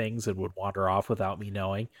distracted by things and would wander off without me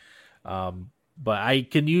knowing. But I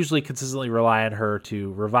can usually consistently rely on her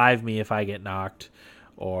to revive me if I get knocked,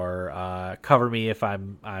 or cover me if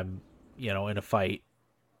I'm in a fight.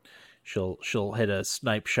 She'll hit a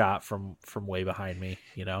snipe shot from way behind me.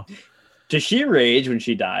 Does she rage when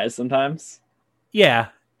she dies sometimes? Yeah,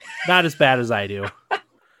 not as bad as I do.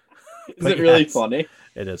 Is it really funny?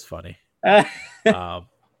 It is funny.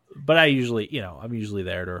 But I usually, I'm usually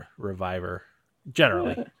there to revive her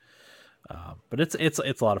generally. But it's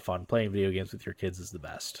a lot of fun. Playing video games with your kids is the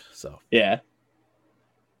best. So yeah,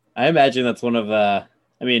 I imagine that's one of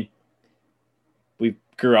we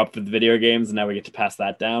grew up with video games and now we get to pass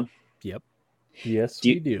that down. Yep. Yes,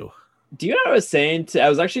 we do. Do you know what I was saying? I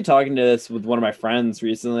was actually talking to this with one of my friends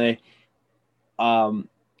recently.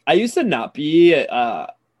 I used to not be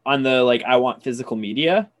on the I want physical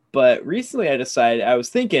media. But recently I decided, I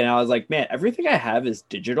was like, man, everything I have is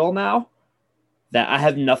digital now, that I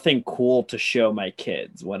have nothing cool to show my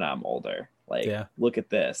kids when I'm older. Look at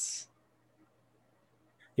this.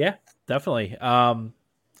 Yeah, definitely. I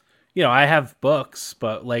have books,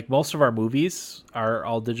 but like most of our movies are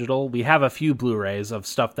all digital. We have a few Blu-rays of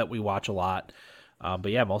stuff that we watch a lot.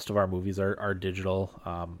 But yeah, most of our movies are digital.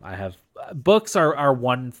 I have books are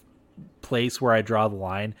one place where I draw the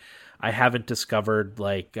line. I haven't discovered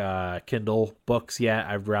Kindle books yet.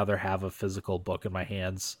 I'd rather have a physical book in my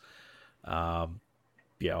hands. Call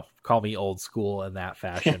me old school in that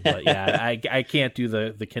fashion, but yeah, I can't do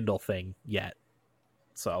the Kindle thing yet.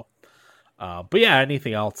 So, but yeah,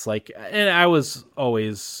 anything else and I was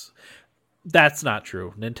always, that's not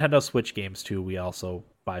true. Nintendo Switch games too, we also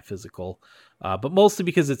buy physical, but mostly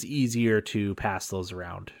because it's easier to pass those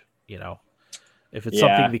around, If it's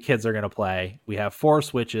something the kids are going to play, we have 4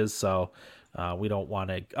 Switches, so we don't want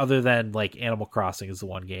to, other than Animal Crossing is the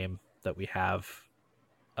one game that we have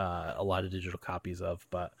a lot of digital copies of,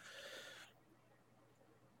 but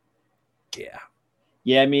yeah.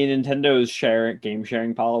 Yeah, I mean, Nintendo's game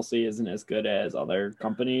sharing policy isn't as good as other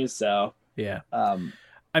companies, so yeah.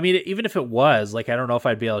 I mean, even if it was, I don't know if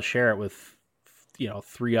I'd be able to share it with,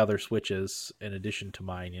 3 other Switches in addition to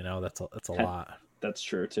mine, that's a lot. That's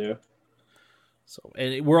true too. So,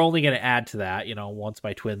 and we're only going to add to that, once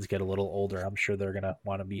my twins get a little older. I'm sure they're going to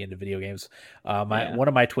want to be into video games. One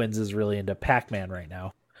of my twins is really into Pac-Man right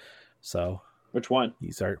now. So, which one?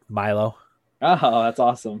 He's our Milo. Oh, that's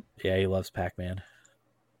awesome. Yeah, he loves Pac-Man.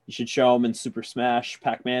 You should show him in Super Smash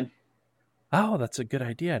Pac-Man. Oh, that's a good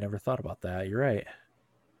idea. I never thought about that. You're right.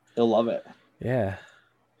 He'll love it. Yeah.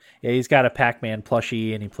 Yeah, he's got a Pac-Man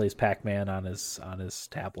plushie and he plays Pac-Man on his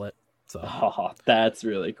tablet. So, that's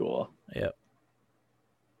really cool. Yep.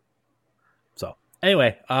 So,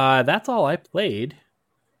 anyway, that's all I played.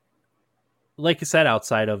 Like I said,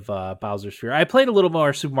 outside of Bowser's Fury, I played a little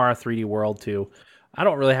more Super Mario 3D World too. I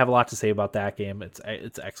don't really have a lot to say about that game.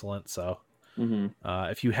 It's excellent. So,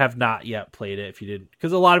 if you have not yet played it, if you didn't,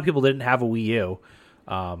 because a lot of people didn't have a Wii U,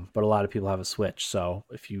 but a lot of people have a Switch. So,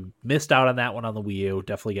 if you missed out on that one on the Wii U,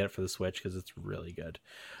 definitely get it for the Switch because it's really good.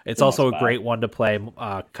 It's also a great one to play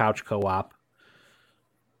couch co-op.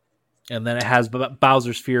 And then it has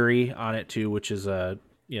Bowser's Fury on it too, which is a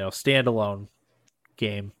standalone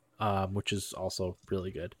game, which is also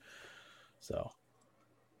really good. So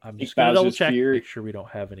I'm just going to double check, make sure we don't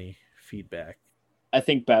have any feedback. I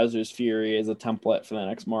think Bowser's Fury is a template for the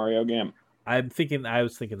next Mario game. I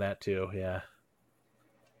was thinking that too. Yeah.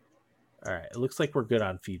 All right. It looks like we're good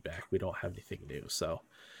on feedback. We don't have anything new. So.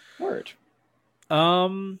 Word.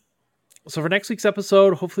 So for next week's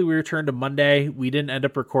episode, hopefully we return to Monday. We didn't end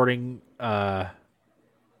up recording last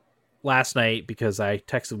night because I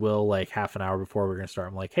texted Will like half an hour before we were going to start.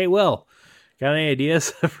 I'm like, hey, Will, got any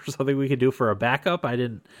ideas for something we could do for a backup? I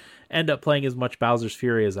didn't end up playing as much Bowser's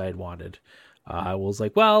Fury as I had wanted. Will's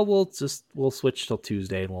like, well, we'll switch till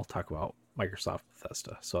Tuesday and we'll talk about Microsoft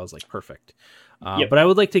Bethesda. So I was like, perfect. But I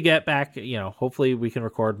would like to get back, hopefully we can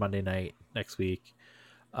record Monday night next week.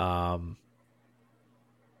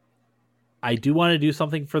 I do want to do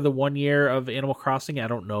something for the 1 year of Animal Crossing. I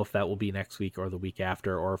don't know if that will be next week or the week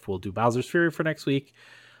after, or if we'll do Bowser's Fury for next week.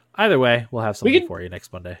 Either way, we'll have something for you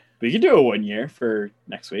next Monday. We could do a 1 year for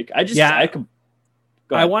next week. I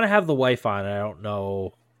want to have the wife on. I don't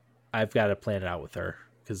know. I've got to plan it out with her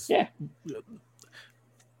because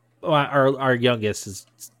our youngest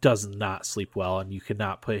does not sleep well, and you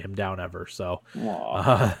cannot put him down ever. So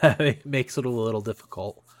it makes it a little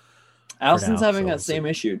difficult. Allison's having that same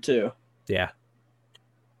issue too. Yeah.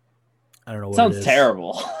 I don't know what Sounds it is.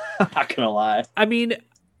 terrible. I'm not gonna lie. I mean,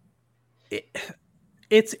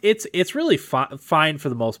 it's really fine for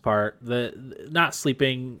the most part. The not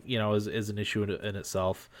sleeping, is an issue in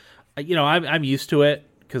itself. I'm used to it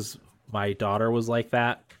because my daughter was like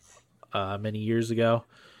that many years ago.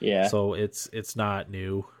 Yeah. So it's not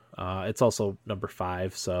new. It's also number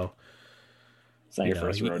 5, so you kind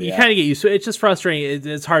of get used to it. It's just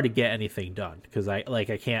frustrating. It's hard to get anything done because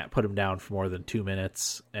I can't put him down for more than 2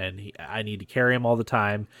 minutes, and I need to carry him all the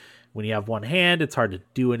time. When you have one hand, it's hard to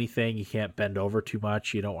do anything. You can't bend over too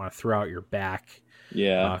much. You don't want to throw out your back.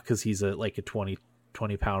 Yeah. Because he's a 20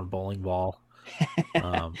 pound bowling ball.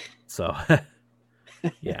 So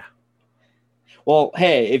yeah. Well,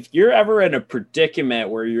 hey, if you're ever in a predicament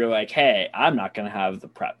where you're like, hey, I'm not going to have the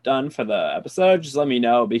prep done for the episode, just let me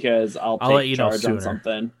know because I'll take charge on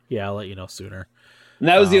something. Yeah, I'll let you know sooner. And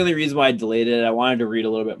that was the only reason why I delayed it. I wanted to read a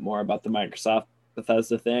little bit more about the Microsoft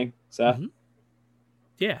Bethesda thing. So,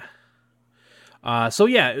 yeah. So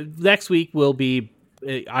next week will be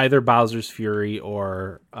either Bowser's Fury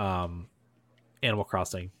or Animal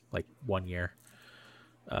Crossing, like 1 year.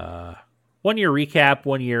 1 year recap,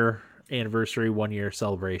 1 year anniversary, 1 year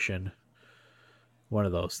celebration. One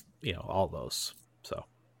of those, all those. So,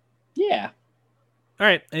 yeah. All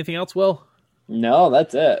right. Anything else, Will? No,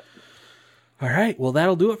 that's it. All right. Well,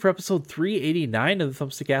 that'll do it for episode 389 of the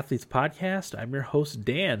Thumbstick Athletes podcast. I'm your host,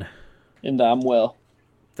 Dan. And I'm Will.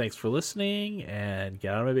 Thanks for listening, and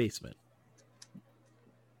get out of my basement.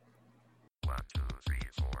 1, 2, 3,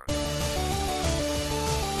 4.